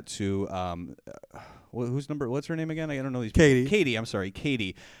mentioned that to what's her name again? I don't know these Katie. people. Katie, I'm sorry,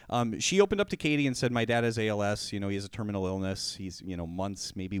 Katie. She opened up to Katie and said, my dad has ALS. He has a terminal illness. He's,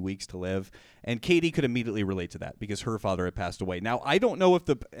 months, maybe weeks to live. And Katie could immediately relate to that because her father had passed away. Now, I don't know if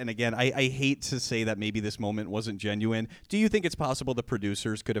and again, I hate to say that maybe this moment wasn't genuine. Do you think it's possible the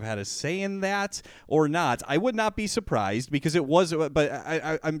producers could have had a say in that or not? I would not be surprised because it was, but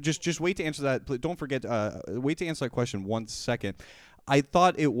I'm just wait to answer that. Don't forget, wait to answer that question 1 second. I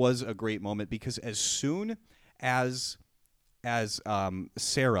thought it was a great moment because as soon as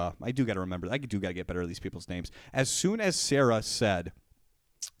Sarah, I do got to remember, I do got to get better at these people's names. As soon as Sarah said,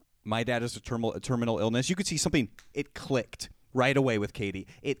 my dad has a terminal illness. You could see something. It clicked right away with Katie.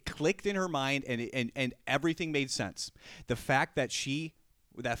 It clicked in her mind, and everything made sense. The fact that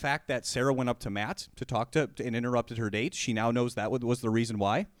Sarah went up to Matt to talk to and interrupted her date, she now knows that was the reason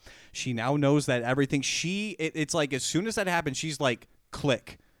why. She now knows that everything it's like as soon as that happened, she's like,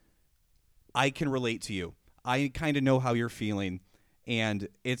 click. I can relate to you. I kind of know how you're feeling. And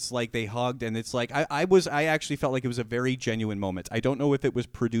it's like they hugged, and it's like I actually felt like it was a very genuine moment. I don't know if it was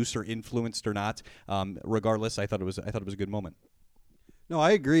producer influenced or not. Regardless, I thought it was a good moment. No,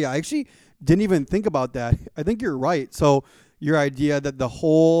 I agree. I actually didn't even think about that. I think you're right. So your idea that the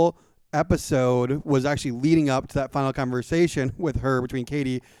whole episode was actually leading up to that final conversation with her between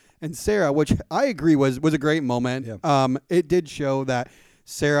Katie and Sarah, which I agree was a great moment. Yeah. It did show that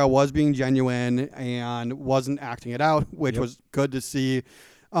Sarah was being genuine and wasn't acting it out, which was good to see.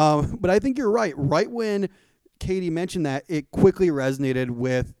 But I think you're right. Right when Katie mentioned that, it quickly resonated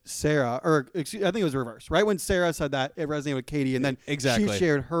with Sarah. Or I think it was reversed. Right when Sarah said that, it resonated with Katie. And then she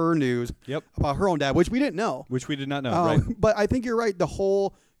shared her news about her own dad, which we didn't know. Which we did not know, right. But I think you're right. The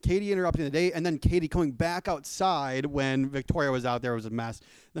whole Katie interrupting the date and then Katie coming back outside when Victoria was out there was a mess.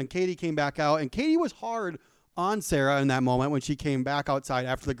 Then Katie came back out, and Katie was hard on Sarah in that moment when she came back outside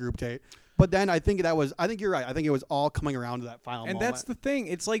after the group date. But then I think you're right. I think it was all coming around to that final moment. And that's the thing.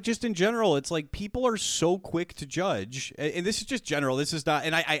 It's like just in general, it's like people are so quick to judge. And this is just general. This is not,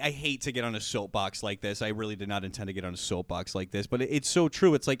 and I hate to get on a soapbox like this. I really did not intend to get on a soapbox like this, but it's so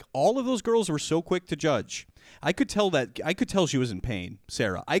true. It's like all of those girls were so quick to judge. I could tell she was in pain,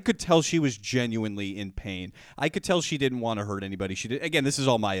 Sarah. I could tell she was genuinely in pain. I could tell she didn't want to hurt anybody. She did. Again, this is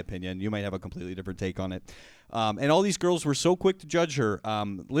all my opinion. You might have a completely different take on it. And all these girls were so quick to judge her.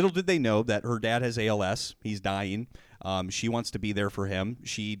 Little did they know that her dad has ALS. He's dying. She wants to be there for him.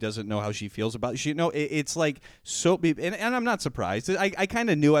 She doesn't know how she feels about it. It's like so, and I'm not surprised. I kind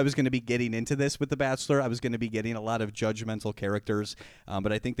of knew I was going to be getting into this with The Bachelor. I was going to be getting a lot of judgmental characters,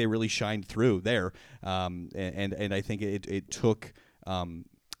 but I think they really shined through there. And I think it took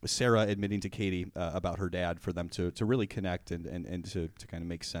Sarah admitting to Katie about her dad for them to really connect and to kind of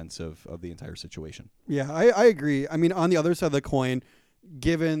make sense of the entire situation. Yeah, I agree. I mean, on the other side of the coin,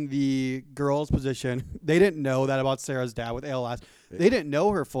 given the girls' position, they didn't know that about Sarah's dad with ALS. They didn't know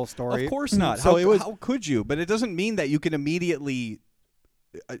her full story. Of course not. So how could you? But it doesn't mean that you can immediately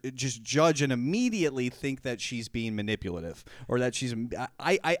just judge and immediately think that she's being manipulative or that she's.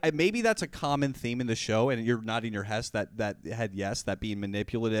 I maybe that's a common theme in the show, and you're nodding your head that being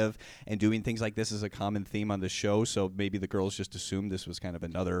manipulative and doing things like this is a common theme on the show. So maybe the girls just assumed this was kind of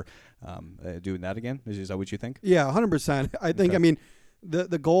another doing that again. Is that what you think? Yeah, 100%. I think. Okay. I mean,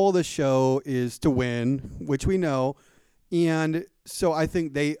 the goal of the show is to win, which we know, and so I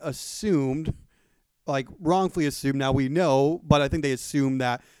think they assumed. Like wrongfully assumed, now we know, but I think they assumed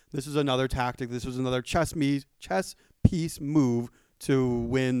that this is another tactic. This was another chess piece move to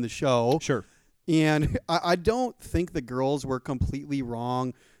win the show. Sure. And I don't think the girls were completely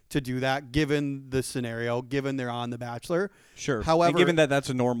wrong to do that, given the scenario, given they're on The Bachelor. Sure. However, and given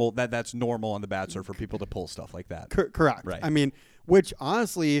that's normal on The Bachelor for people to pull stuff like that. Correct. Right. I mean, which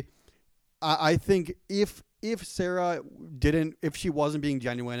honestly, I think if Sarah didn't, if she wasn't being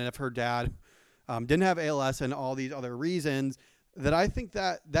genuine, and if her dad didn't have ALS and all these other reasons, that I think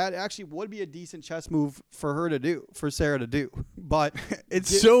that actually would be a decent chess move for her to do, for Sarah to do. But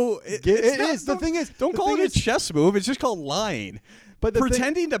it is. The thing is, don't call it a chess move. It's just called lying. But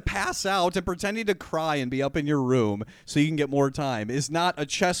pretending to pass out and pretending to cry and be up in your room so you can get more time is not a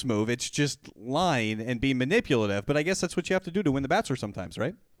chess move. It's just lying and being manipulative. But I guess that's what you have to do to win The Bachelor sometimes,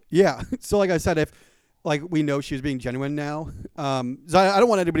 right? Yeah. So like I said, if like we know she was being genuine now, so I don't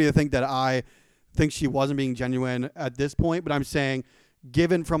want anybody to think that I think she wasn't being genuine at this point, but I'm saying,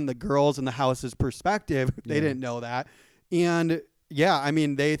 given from the girls in the house's perspective, they didn't know that. And yeah, I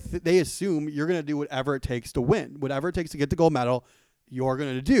mean, they assume you're going to do whatever it takes to win, whatever it takes to get the gold medal, you're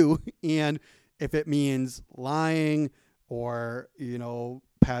going to do. And if it means lying or,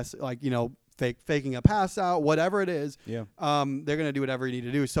 faking a pass out, whatever it is, they're going to do whatever you need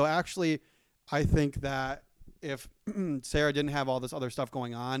to do. So actually, I think that if Sarah didn't have all this other stuff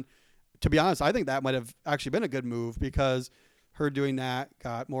going on, to be honest, I think that might have actually been a good move because her doing that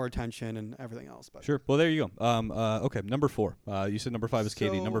got more attention and everything else. But sure. Well, there you go. Okay, number 4. You said number 5 is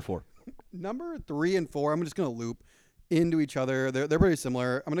Katie. Number 4. Number 3 and 4, I'm just going to loop into each other. They're pretty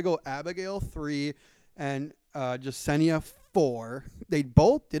similar. I'm going to go Abigail 3 and Jasenia 4. They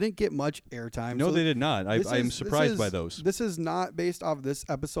both didn't get much airtime. No, they did not. I'm surprised by those. This is not based off this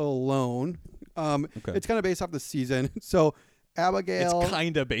episode alone. Okay. It's kind of based off the season. So Abigail. It's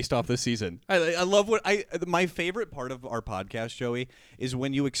kind of based off the season. I love my favorite part of our podcast, Joey, is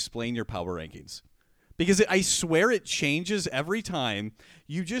when you explain your power rankings. Because I swear it changes every time.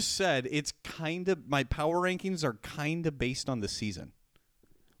 You just said it's kind of, my power rankings are kind of based on the season.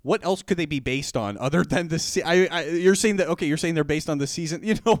 What else could they be based on other than the you're saying that, okay, you're saying they're based on the season.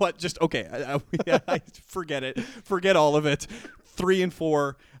 You know what? Just, okay, I forget it. Forget all of it. 3 and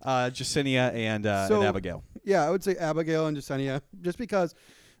 4, Jasenia and Abigail. Yeah, I would say Abigail and Jasenia, just because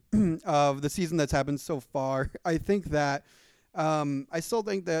of the season that's happened so far. I think that I still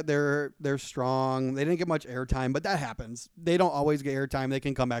think that they're strong. They didn't get much airtime, but that happens. They don't always get airtime. They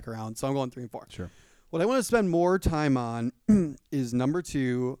can come back around. So I'm going 3 and 4. Sure. What I want to spend more time on is number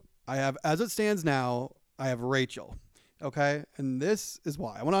 2. I have, as it stands now, I have Rachel. Okay, and this is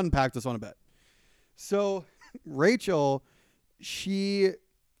why I want to unpack this one a bit. So Rachel, she's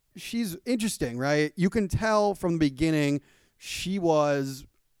interesting, right? You can tell from the beginning she was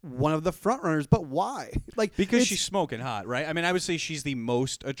one of the front runners, but why? Like, because she's smoking hot, right? I mean, I would say she's the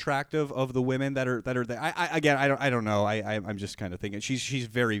most attractive of the women that are there. I don't know. I'm just kind of thinking she's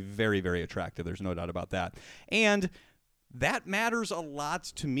very, very, very attractive. There's no doubt about that, and that matters a lot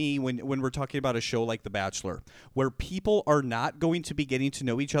to me when we're talking about a show like The Bachelor, where people are not going to be getting to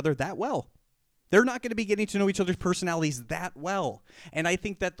know each other that well. They're not going to be getting to know each other's personalities that well, and I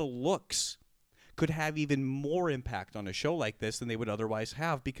think that the looks could have even more impact on a show like this than they would otherwise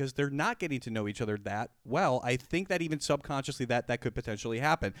have, because they're not getting to know each other that well. I think that even subconsciously that could potentially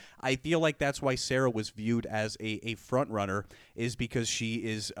happen. I feel like that's why Sarah was viewed as a front runner, is because she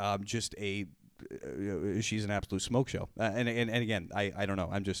is just she's an absolute smoke show. And again, I don't know.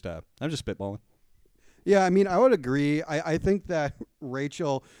 I'm just spitballing. Yeah, I mean, I would agree. I think that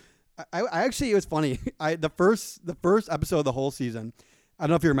Rachel, I actually, it was funny. The first episode of the whole season, I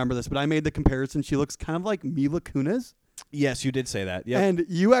don't know if you remember this, but I made the comparison. She looks kind of like Mila Kunis. Yes, you did say that. Yeah. And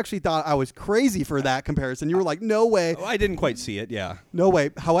you actually thought I was crazy for that comparison. You were like, no way. Oh, I didn't quite see it. Yeah. No way.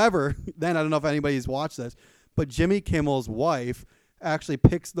 However, then I don't know if anybody's watched this, but Jimmy Kimmel's wife actually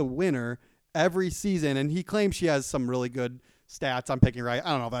picks the winner every season. And he claims she has some really good stats. I'm picking right. I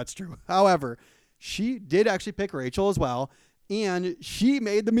don't know if that's true. However, she did actually pick Rachel as well. And she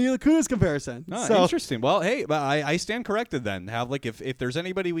made the Mila Kunis comparison. Oh, so, interesting. Well, hey, I stand corrected then. If there's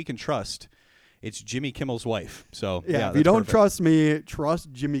anybody we can trust, it's Jimmy Kimmel's wife. So yeah, if you don't trust me,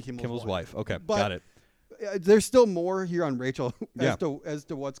 trust Jimmy Kimmel's wife. Okay, but got it. There's still more here on Rachel as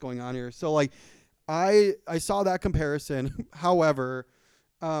to what's going on here. So like, I saw that comparison. However,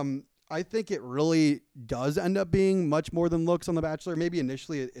 I think it really does end up being much more than looks on The Bachelor. Maybe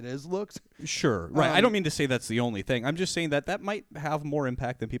initially it is looks. Sure. Right. I don't mean to say that's the only thing. I'm just saying that might have more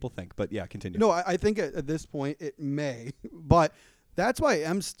impact than people think. But yeah, continue. No, I think at this point it may. But that's why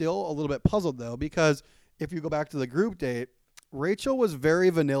I'm still a little bit puzzled, though, because if you go back to the group date, Rachel was very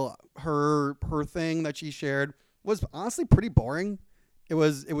vanilla. Her thing that she shared was honestly pretty boring. It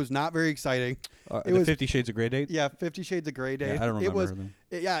was not very exciting. It was 50 Shades of Grey date? Yeah, 50 Shades of Grey date. Yeah, I don't remember.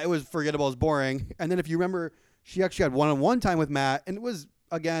 It was forgettable. It was boring. And then if you remember, she actually had one-on-one time with Matt, and it was,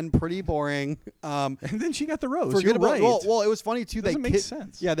 again, pretty boring. And then she got the rose. Forgettable. You're right. Well, it was funny, too. Doesn't make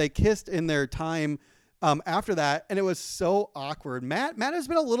sense. Yeah, they kissed in their time after that, and it was so awkward. Matt has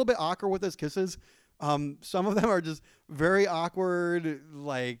been a little bit awkward with his kisses. Some of them are just very awkward,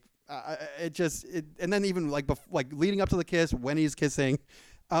 like... and then even like leading up to the kiss, when he's kissing,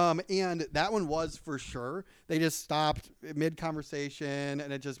 and that one was for sure. They just stopped mid conversation,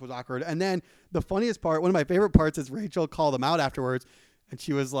 and it just was awkward. And then the funniest part, one of my favorite parts, is Rachel called him out afterwards, and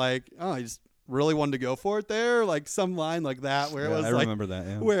she was like, "Oh, I just really wanted to go for it there," like some line like that, where it was I remember that,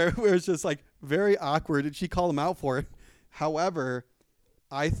 yeah. where it's just like very awkward, and she called him out for it. However,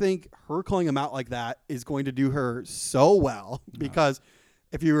 I think her calling him out like that is going to do her so well because.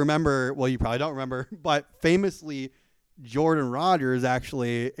 If you remember, well, you probably don't remember, but famously, Jordan Rodgers,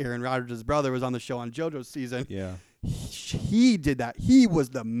 actually, Aaron Rodgers' brother, was on the show on JoJo's season. Yeah. He did that. He was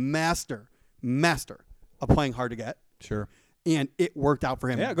the master of playing hard to get. Sure. And it worked out for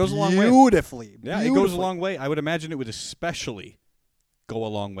him. Yeah, it goes a long way. Beautifully. Yeah, it goes a long way. I would imagine it would especially go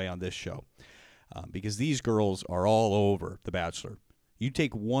a long way on this show because these girls are all over The Bachelor. You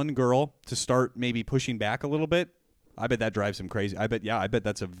take one girl to start maybe pushing back a little bit, I bet that drives him crazy. I bet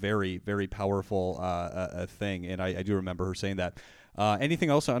that's a very, very powerful thing, and I do remember her saying that. Anything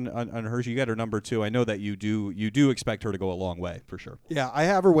else on hers? You got her number 2. I know that you do expect her to go a long way for sure. Yeah, I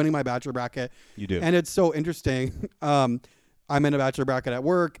have her winning my Bachelor bracket. You do, and it's so interesting. I'm in a Bachelor bracket at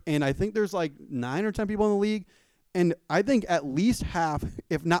work, and I think there's like 9 or 10 people in the league, and I think at least half,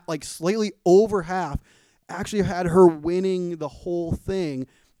 if not like slightly over half, actually had her winning the whole thing.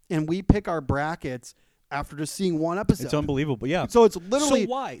 And we pick our brackets after just seeing one episode. It's unbelievable. Yeah. So it's literally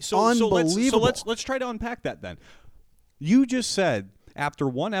so why? unbelievable. Let's try to unpack that then. You just said after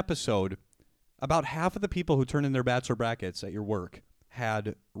one episode, about half of the people who turn in their bachelor brackets at your work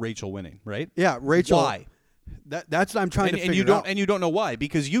had Rachel winning, right? Yeah, Rachel. Why? That's what I'm trying to figure out. And you don't know why,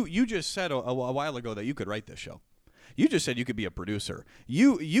 because you just said a while ago that you could write this show. You just said you could be a producer.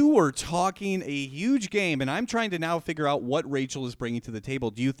 You were talking a huge game, and I'm trying to now figure out what Rachel is bringing to the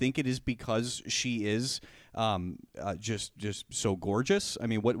table. Do you think it is because she is just so gorgeous? I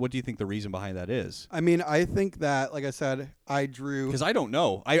mean, what do you think the reason behind that is? I mean, I think that, like I said, I drew... Because I don't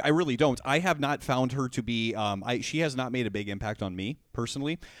know. I really don't. I have not found her to be... she has not made a big impact on me,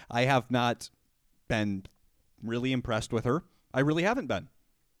 personally. I have not been really impressed with her. I really haven't been.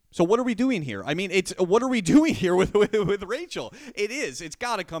 So what are we doing here? I mean, what are we doing here with Rachel? It's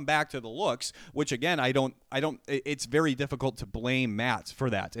got to come back to the looks, which again, I don't. It's very difficult to blame Matt for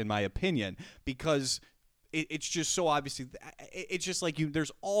that, in my opinion, because it's just so obviously. It's just like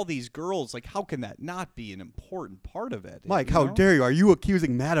there's all these girls. Like, how can that not be an important part of it? Mike, how dare you? Are you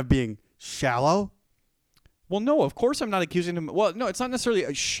accusing Matt of being shallow? Well, no, of course I'm not accusing him. Well, no, it's not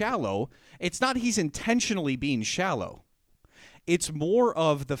necessarily shallow. It's not he's intentionally being shallow. It's more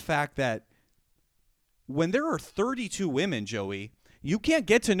of the fact that when there are 32 women, Joey, you can't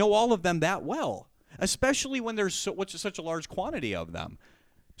get to know all of them that well, especially when there's such a large quantity of them.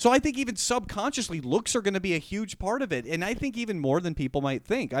 So I think even subconsciously, looks are going to be a huge part of it, and I think even more than people might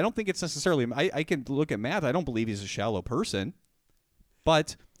think. I don't think it's necessarily – I can look at Matt. I don't believe he's a shallow person,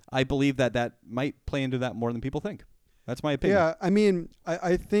 but I believe that might play into that more than people think. That's my opinion. Yeah, I mean,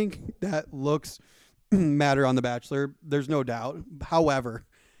 I think that looks – matter on The Bachelor. There's no doubt. However,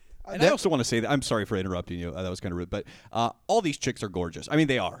 and I also want to say that I'm sorry for interrupting you. That was kind of rude, but all these chicks are gorgeous. I mean,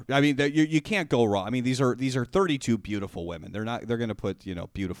 they are. I mean, you can't go wrong. I mean, these are 32 beautiful women. They're going to put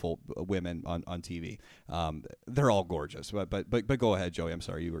beautiful women on TV. They're all gorgeous. But go ahead, Joey. I'm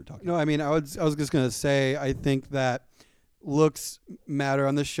sorry, you were talking. No, I mean, I was just gonna say I think that looks matter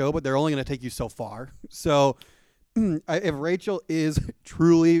on the show, but they're only gonna take you so far. So. If Rachel is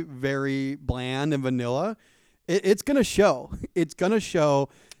truly very bland and vanilla, it's going to show. It's going to show,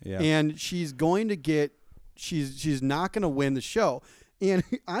 and she's going to get – she's not going to win the show. And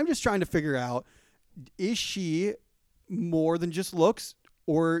I'm just trying to figure out, is she more than just looks,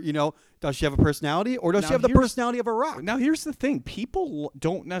 or, does she have a personality, or does she have the personality of a rock? Now, here's the thing. People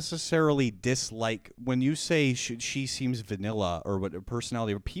don't necessarily dislike – when you say she seems vanilla or what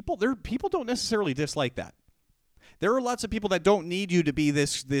personality – people don't necessarily dislike that. There are lots of people that don't need you to be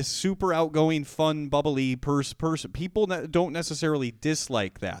this super outgoing, fun, bubbly person. People that don't necessarily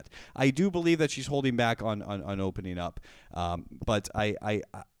dislike that. I do believe that she's holding back on opening up, but I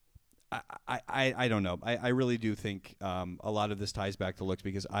don't know. I really do think a lot of this ties back to looks,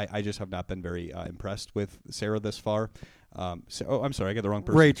 because I just have not been very impressed with Sarah this far. I'm sorry, I got the wrong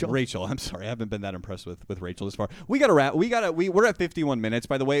person. Rachel. I'm sorry, I haven't been that impressed with Rachel this far. We got to wrap. We're at 51 minutes.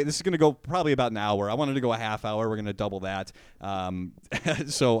 By the way, this is going to go probably about an hour. I wanted to go a half hour. We're going to double that.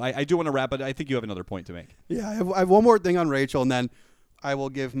 So I do want to wrap, but I think you have another point to make. Yeah, I have one more thing on Rachel, and then I will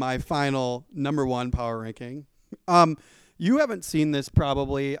give my final number one power ranking. You haven't seen this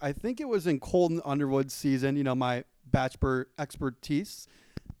probably. I think it was in Colton Underwood's season. My Bachelor expertise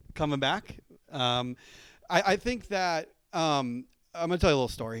coming back. I think that. I'm going to tell you a little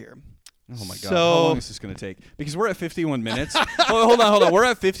story here. Oh, my God. How long is this going to take? Because we're at 51 minutes. Hold on. We're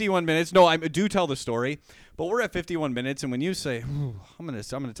at 51 minutes. No, I do tell the story, but we're at 51 minutes. And when you say, I'm going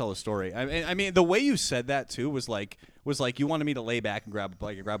to tell a story, I mean, the way you said that, too, was like you wanted me to lay back and grab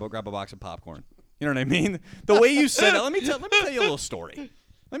a box of popcorn. You know what I mean? The way you said it, let me tell you a little story.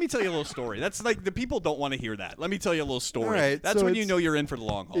 That's like the people don't want to hear that. Let me tell you a little story. All right, that's when you know you're in for the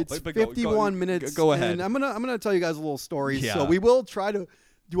long haul. It's 51 minutes. Go ahead. And I'm gonna tell you guys a little story. Yeah. So we will try to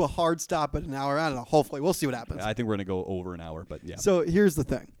do a hard stop at an hour. I don't know. Hopefully, we'll see what happens. I think we're gonna go over an hour, but yeah. So here's the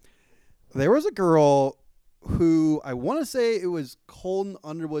thing. There was a girl who I want to say it was Colton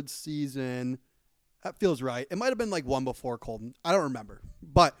Underwood's season. That feels right. It might have been like one before Colton. I don't remember.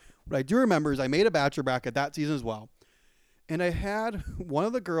 But what I do remember is I made a Bachelor bracket that season as well. And I had one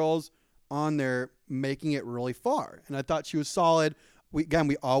of the girls on there making it really far. And I thought she was solid. We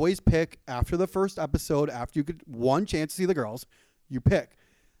always pick after the first episode, after you get one chance to see the girls, you pick.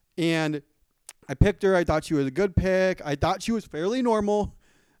 And I picked her. I thought she was a good pick. I thought she was fairly normal.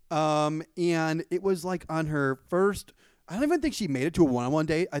 And it was like on her first, I don't even think she made it to a one-on-one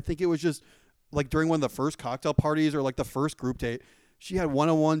date. I think it was just like during one of the first cocktail parties or like the first group date. She had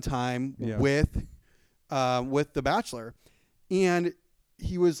one-on-one time with The Bachelor. And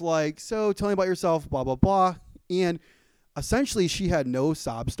he was like, so tell me about yourself, blah, blah, blah. And essentially she had no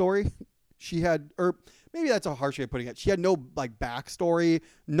sob story. She had, or maybe that's a harsh way of putting it. She had no like backstory,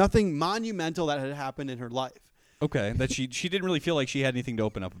 nothing monumental that had happened in her life. Okay, that she didn't really feel like she had anything to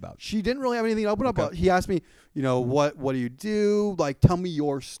open up about. She didn't really have anything to open up Okay. about. He asked me, what do you do? Like, tell me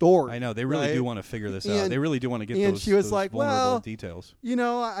your story. I know they really right? do want to figure this out. And- They really do want to get and those. she was those like, vulnerable well, details.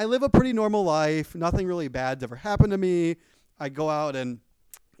 I live a pretty normal life. Nothing really bad's ever happened to me. I go out and,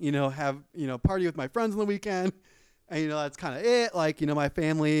 have, party with my friends on the weekend. And, that's kind of it. Like, my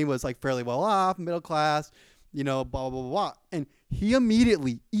family was like fairly well off, middle class, blah, blah, blah, blah. And he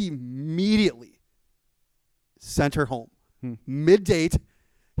immediately sent her home. Mid-date,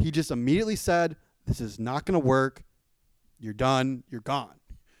 he just immediately said, this is not going to work. You're done. You're gone.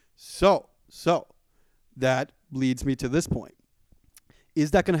 So that leads me to this point.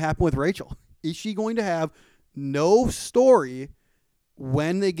 Is that going to happen with Rachel? Is she going to have no story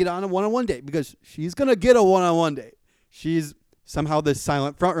when they get on a one-on-one date? Because she's going to get a one-on-one date. She's somehow this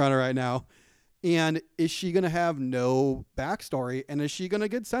silent front runner right now. And is she going to have no backstory? And is she going to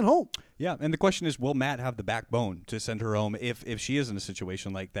get sent home? Yeah, and the question is, will Matt have the backbone to send her home if she is in a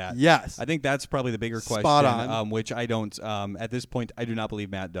situation like that? Yes. I think that's probably the bigger question. Spot on. Which I don't. At this point, I do not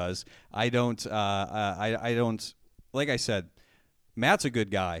believe Matt does. I don't. I don't. Like I said, Matt's a good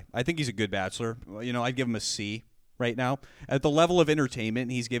guy. I think he's a good bachelor. I'd give him a C right now. At the level of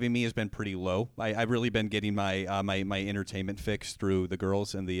entertainment he's giving me has been pretty low. I've really been getting my my entertainment fix through the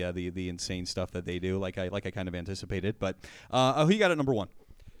girls and the insane stuff that they do, like I kind of anticipated. But who you got at number one?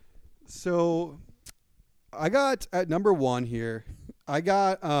 So I got at number one here. I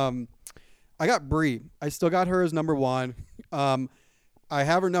got Bree. I still got her as number one. I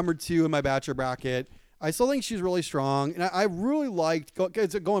have her number two in my bachelor bracket. I still think she's really strong, and I really liked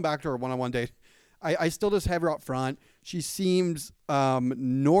going back to her one-on-one date. I still just have her up front. She seems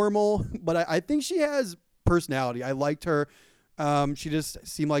normal, but I think she has personality. I liked her. She just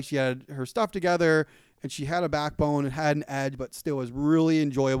seemed like she had her stuff together, and she had a backbone and had an edge, but still was really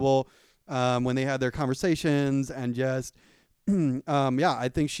enjoyable when they had their conversations. And just, I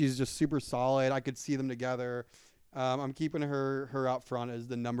think she's just super solid. I could see them together. I'm keeping her out front as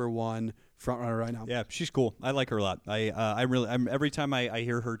the number one front runner right now. Yeah, she's cool. I like her a lot. I'm every time I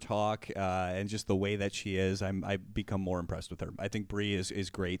hear her talk and just the way that she is, I become more impressed with her. I think Bree is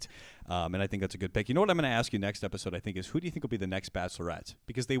great, and I think that's a good pick. You know what I'm going to ask you next episode? I think is, who do you think will be the next Bachelorette?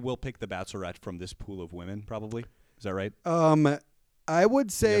 Because they will pick the Bachelorette from this pool of women, probably. Is that right? I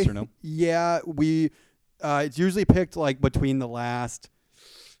would say Yes or no? Yeah. It's usually picked like between the last,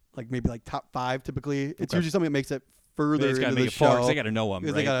 like maybe like top 5. Typically, it's Okay. usually something that makes it further They got to into make the it far 'cause show. they got to know them.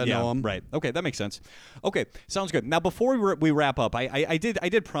 Because Right? they gotta know 'em. Right. Okay, that makes sense. Okay, sounds good. Now, before we wrap up, I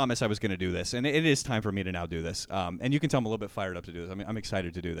did promise I was going to do this, and it is time for me to now do this. And you can tell I'm a little bit fired up to do this. I'm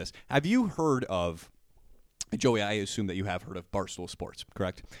excited to do this. Have you heard of, Joey? I assume that you have heard of Barstool Sports,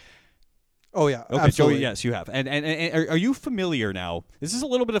 correct? Oh yeah, Okay, absolutely. Joey, yes, you have. And are you familiar now? This is a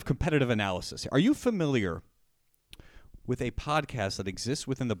little bit of competitive analysis. Are you familiar with a podcast that exists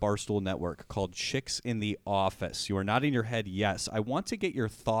within the Barstool Network called Chicks in the Office? You are nodding your head yes. I want to get your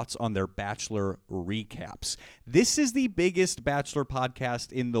thoughts on their Bachelor recaps. This is the biggest Bachelor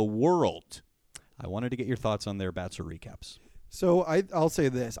podcast in the world. I wanted to get your thoughts on their Bachelor recaps. So I'll say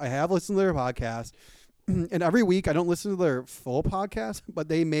this: I have listened to their podcast, and every week I don't listen to their full podcast, but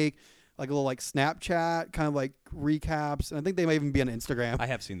they make like a little like Snapchat kind of like recaps, and I think they might even be on Instagram. I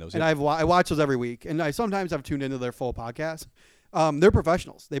have seen those. And yeah. I watch those every week, and I sometimes have tuned into their full podcast. They're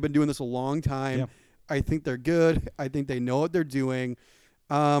professionals. They've been doing this a long time. Yeah. I think they're good. I think they know what they're doing.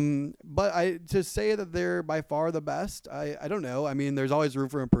 But to say that they're by far the best, I don't know. I mean, there's always room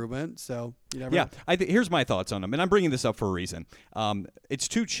for improvement. So you never know. Here's my thoughts on them, and I'm bringing this up for a reason. It's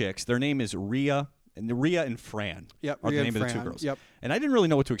two chicks. Their name is Rhea and Fran. Yep, are Rhea the and name of the two Fran. girls. Yep. And I didn't really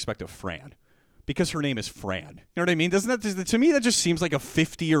know what to expect of Fran, because her name is Fran. You know what I mean? Doesn't that, to me, that just seems like a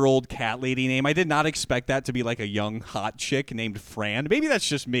 50-year-old cat lady name. I did not expect that to be like a young, hot chick named Fran. Maybe that's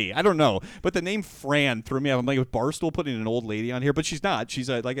just me. I don't know. But the name Fran threw me off. I'm like, with Barstool putting an old lady on here, but she's not. She's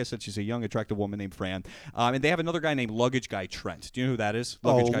like I said, she's a young, attractive woman named Fran. And they have another guy named Luggage Guy Trent. Do you know who that is?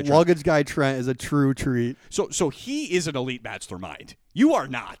 Luggage Guy Trent is a true treat. So he is an elite bachelor mind. You are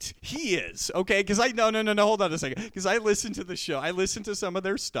not. He is. Okay? Because no. Hold on a second. Because I listened to the show. I listened to some of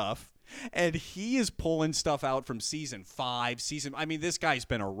their stuff. And he is pulling stuff out from season 5. I mean, this guy's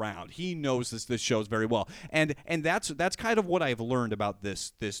been around. He knows this shows very well. And that's kind of what I've learned about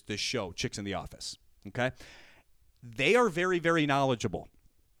this show, Chicks in the Office. Okay? They are very, very knowledgeable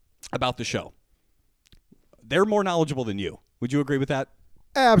about the show. They're more knowledgeable than you. Would you agree with that?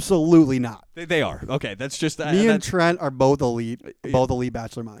 Absolutely not. They are. Okay, that's just Me and Trent are both elite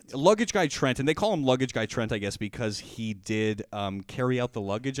Bachelor minds. Luggage Guy Trent, and they call him Luggage Guy Trent, I guess, because he did carry out the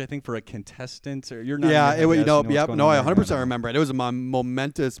luggage, I think, for a contestant. Or you're not. Yeah, it was. Yep. No, I 100% remember it. It was a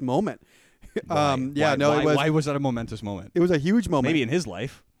momentous moment. Why was that a momentous moment? It was a huge moment. Maybe in his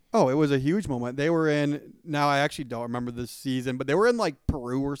life. Oh, it was a huge moment. They were in. Now I actually don't remember this season, but they were in like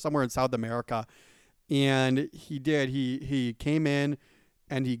Peru or somewhere in South America, and he came in.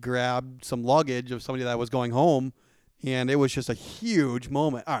 And he grabbed some luggage of somebody that was going home, and it was just a huge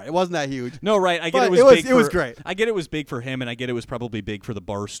moment. All right, it wasn't that huge. No, right. I get but it was big. It was great. I get it was big for him, and I get it was probably big for the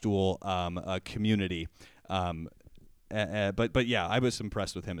Barstool community. But yeah, I was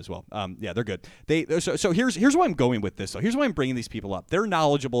impressed with him as well. Yeah, they're good. So here's why I'm going with this. So here's why I'm bringing these people up. They're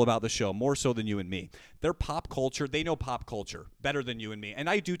knowledgeable about the show more so than you and me. They're pop culture. They know pop culture better than you and me, and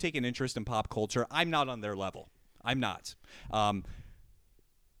I do take an interest in pop culture. I'm not on their level. I'm not.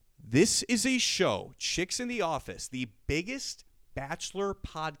 This is a show, Chicks in the Office, the biggest Bachelor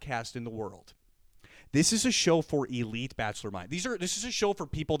podcast in the world. This is a show for elite Bachelor mind. This is a show for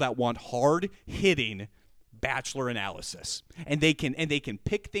people that want hard-hitting Bachelor analysis, and they can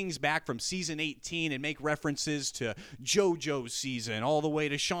pick things back from season 18 and make references to JoJo's season all the way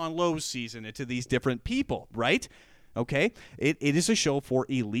to Sean Lowe's season and to these different people, right? Okay, it is a show for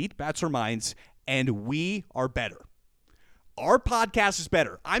elite Bachelor minds, and we are better. Our podcast is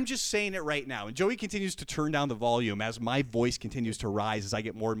better. I'm just saying it right now. And Joey continues to turn down the volume as my voice continues to rise as I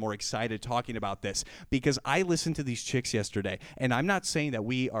get more and more excited talking about this, because I listened to these chicks yesterday, and I'm not saying that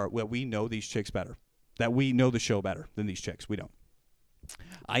we know these chicks better, that we know the show better than these chicks. We don't.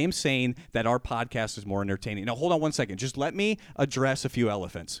 I am saying that our podcast is more entertaining. Now, hold on one second. Just let me address a few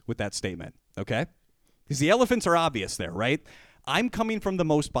elephants with that statement, okay? Because the elephants are obvious there, right? I'm coming from the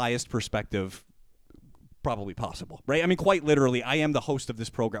most biased perspective probably possible, right? I mean, quite literally, I am the host of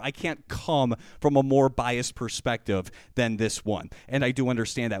this program. I can't come from a more biased perspective than this one. And I do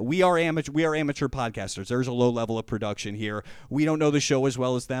understand that. We are amateur podcasters. There's a low level of production here. We don't know the show as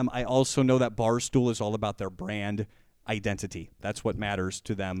well as them. I also know that Barstool is all about their brand identity. That's what matters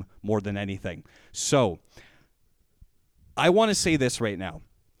to them more than anything. So I want to say this right now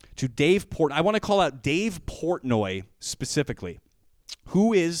to Dave I want to call out Dave Portnoy specifically,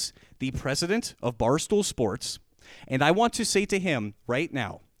 who is the president of Barstool Sports, and I want to say to him right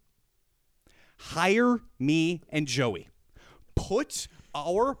now, hire me and Joey. Put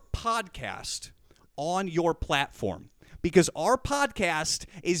our podcast on your platform, because our podcast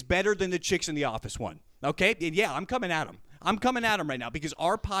is better than the Chicks in the Office one, okay? And yeah, I'm coming at him. I'm coming at him right now because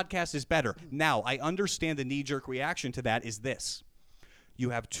our podcast is better. Now, I understand the knee-jerk reaction to that is this.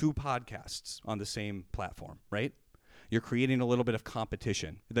 You have two podcasts on the same platform, right? You're creating a little bit of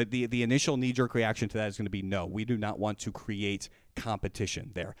competition. The initial knee-jerk reaction to that is going to be no. We do not want to create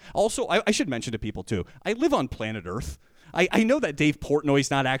competition there. Also, I should mention to people, too, I live on planet Earth. I know that Dave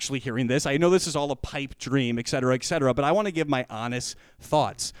Portnoy's not actually hearing this. I know this is all a pipe dream, et cetera, but I want to give my honest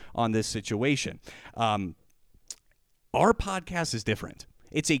thoughts on this situation. Our podcast is different.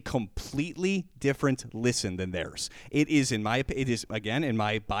 It's a completely different listen than theirs. It is again in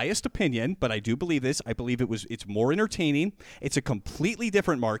my biased opinion, but I do believe this. I believe it's more entertaining. It's a completely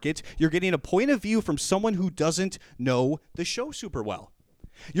different market. You're getting a point of view from someone who doesn't know the show super well.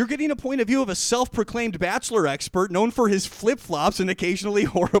 You're getting a point of view of a self-proclaimed Bachelor expert known for his flip-flops and occasionally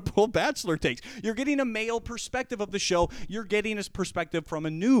horrible Bachelor takes. You're getting a male perspective of the show. You're getting a perspective from a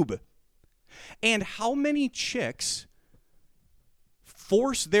noob. And how many chicks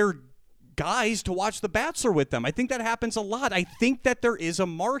force their guys to watch The Bachelor with them? I think that happens a lot. I think that there is a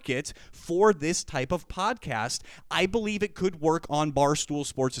market for this type of podcast. I believe it could work on Barstool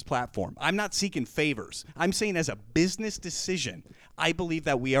Sports' platform. I'm not seeking favors. I'm saying as a business decision, I believe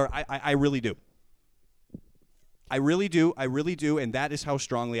that we are. I really do. I really do. And that is how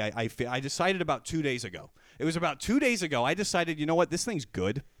strongly I feel. I decided about 2 days ago. It was about 2 days ago. I decided, you know what, this thing's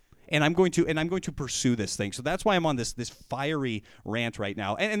good. And I'm going to pursue this thing. So that's why I'm on this fiery rant right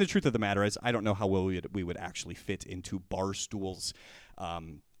now. And the truth of the matter is, I don't know how well we would actually fit into Barstool's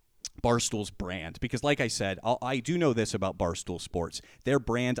brand, because like I said, I do know this about Barstool Sports. Their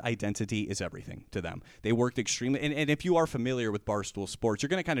brand identity is everything to them. They worked extremely, and if you are familiar with Barstool Sports, you're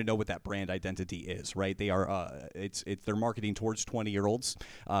going to kind of know what that brand identity is, right? They are, they're marketing towards 20-year-olds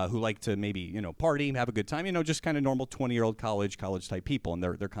who like to maybe, party, have a good time, just kind of normal 20-year-old college type people, and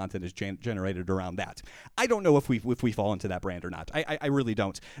their content is generated around that. I don't know if we fall into that brand or not. I really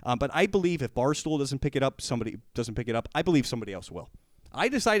don't. But I believe if Barstool doesn't pick it up, somebody doesn't pick it up, I believe somebody else will. I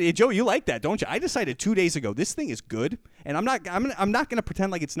decided, Joe, you like that, don't you? I decided 2 days ago this thing is good, and I'm not going to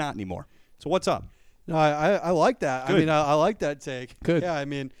pretend like it's not anymore. So what's up? No, I like that. Good. I mean, I like that take. Good. Yeah, I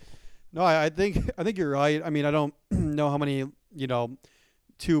mean, no, I think you're right. I mean, I don't know how many,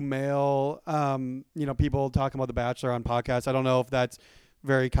 two male, people talking about The Bachelor on podcasts. I don't know if that's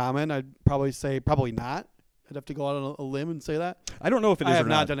very common. I'd probably say probably not. I'd have to go out on a limb and say that. I don't know if it is I have or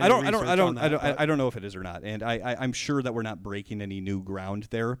not not. done I any don't. I research don't. on that, but- I don't know if it is or not. And I'm sure that we're not breaking any new ground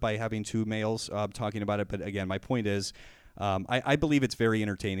there by having two males talking about it. But again, my point is, I believe it's very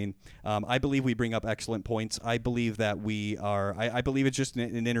entertaining. I believe we bring up excellent points. I believe that we are. I believe it's just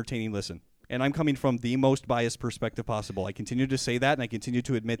an entertaining listen. And I'm coming from the most biased perspective possible. I continue to say that, and I continue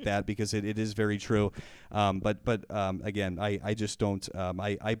to admit that because it is very true. But again, I just don't.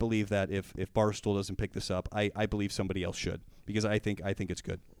 I believe that if Barstool doesn't pick this up, I believe somebody else should, because I think it's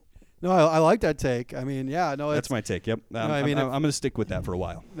good. No, I like that take. I mean, yeah, no, That's my take. Yep. I mean, I'm going to stick with that for a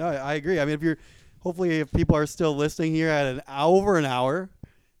while. No, I agree. I mean, hopefully if people are still listening here at over an hour,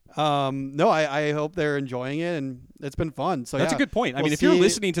 no, I hope they're enjoying it, and it's been fun. So That's yeah, a good point. I we'll mean, if you're see-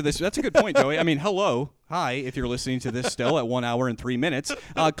 listening to this, that's a good point, Joey. I mean, hello. Hi, if you're listening to this still at 1 hour and 3 minutes.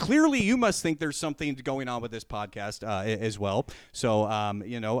 Clearly, you must think there's something going on with this podcast as well. So,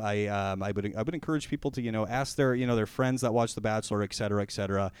 I would encourage people to, ask their friends that watch The Bachelor, et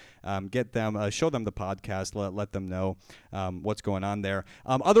cetera, get them, show them the podcast, let them know what's going on there.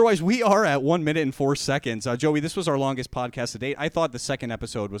 Otherwise, we are at 1 minute and 4 seconds. Joey, this was our longest podcast to date. I thought the second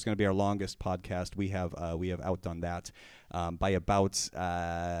episode was going to be our longest podcast. We have outdone that by about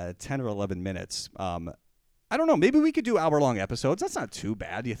 10 or 11 minutes. I don't know. Maybe we could do hour-long episodes. That's not too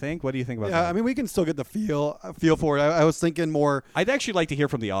bad, you think? What do you think about that? Yeah, I mean, we can still get the feel for it. I was thinking more. I'd actually like to hear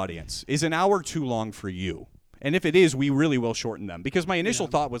from the audience. Is an hour too long for you? And if it is, we really will shorten them. Because my initial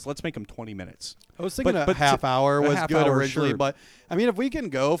thought was, let's make them 20 minutes. I was thinking But a half hour a was half good hour, originally, sure. but I mean, if we can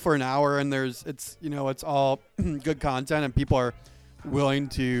go for an hour and it's all good content and people are willing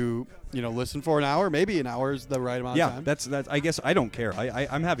to listen for an hour, maybe an hour is the right amount of time. that's I guess I don't care.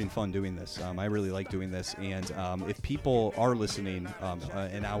 I'm having fun doing this. I really like doing this, and if people are listening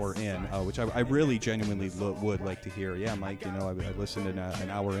an hour in, which I really genuinely would like to hear. Yeah, Mike, I listened an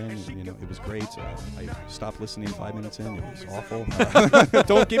hour in. It was great. I stopped listening 5 minutes in. It was awful.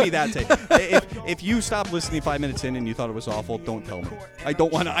 Don't give me that take. If you stopped listening 5 minutes in and you thought it was awful, don't tell me. I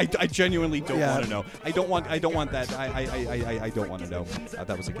don't want to. I genuinely don't want to know. I don't want that. I don't want to know if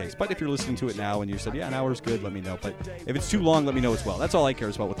that was the case. But if you're listening to it now and you said, yeah, an hour is good, let me know. But if it's too long, let me know as well. That's all I care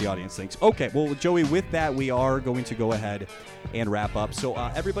about what the audience thinks. Okay, well, Joey, with that, we are going to go ahead and wrap up. So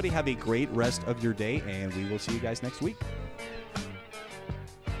everybody have a great rest of your day, and we will see you guys next week.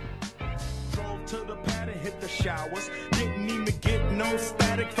 Drove to the pad and hit the showers. Didn't even get no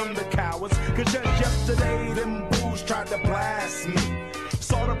static from the cowards. Cause just yesterday, them bulls tried to blast me.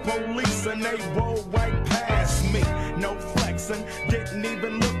 Saw the police and they rolled right past me. No flexing, didn't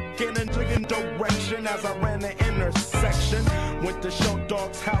even look in a direction as I ran the intersection. Went to Show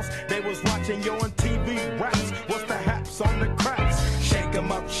Dog's house, they was watching you on TV raps. What's the haps on the craps? Shake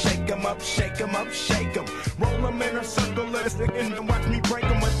 'em up, shake 'em up, shake 'em up, shake 'em. Roll 'em in a circle, let's and watch me break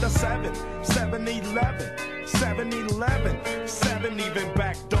 'em with the 7-11, 7-11, 7 even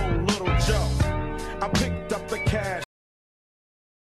back door, Little Joe. I picked up the cash,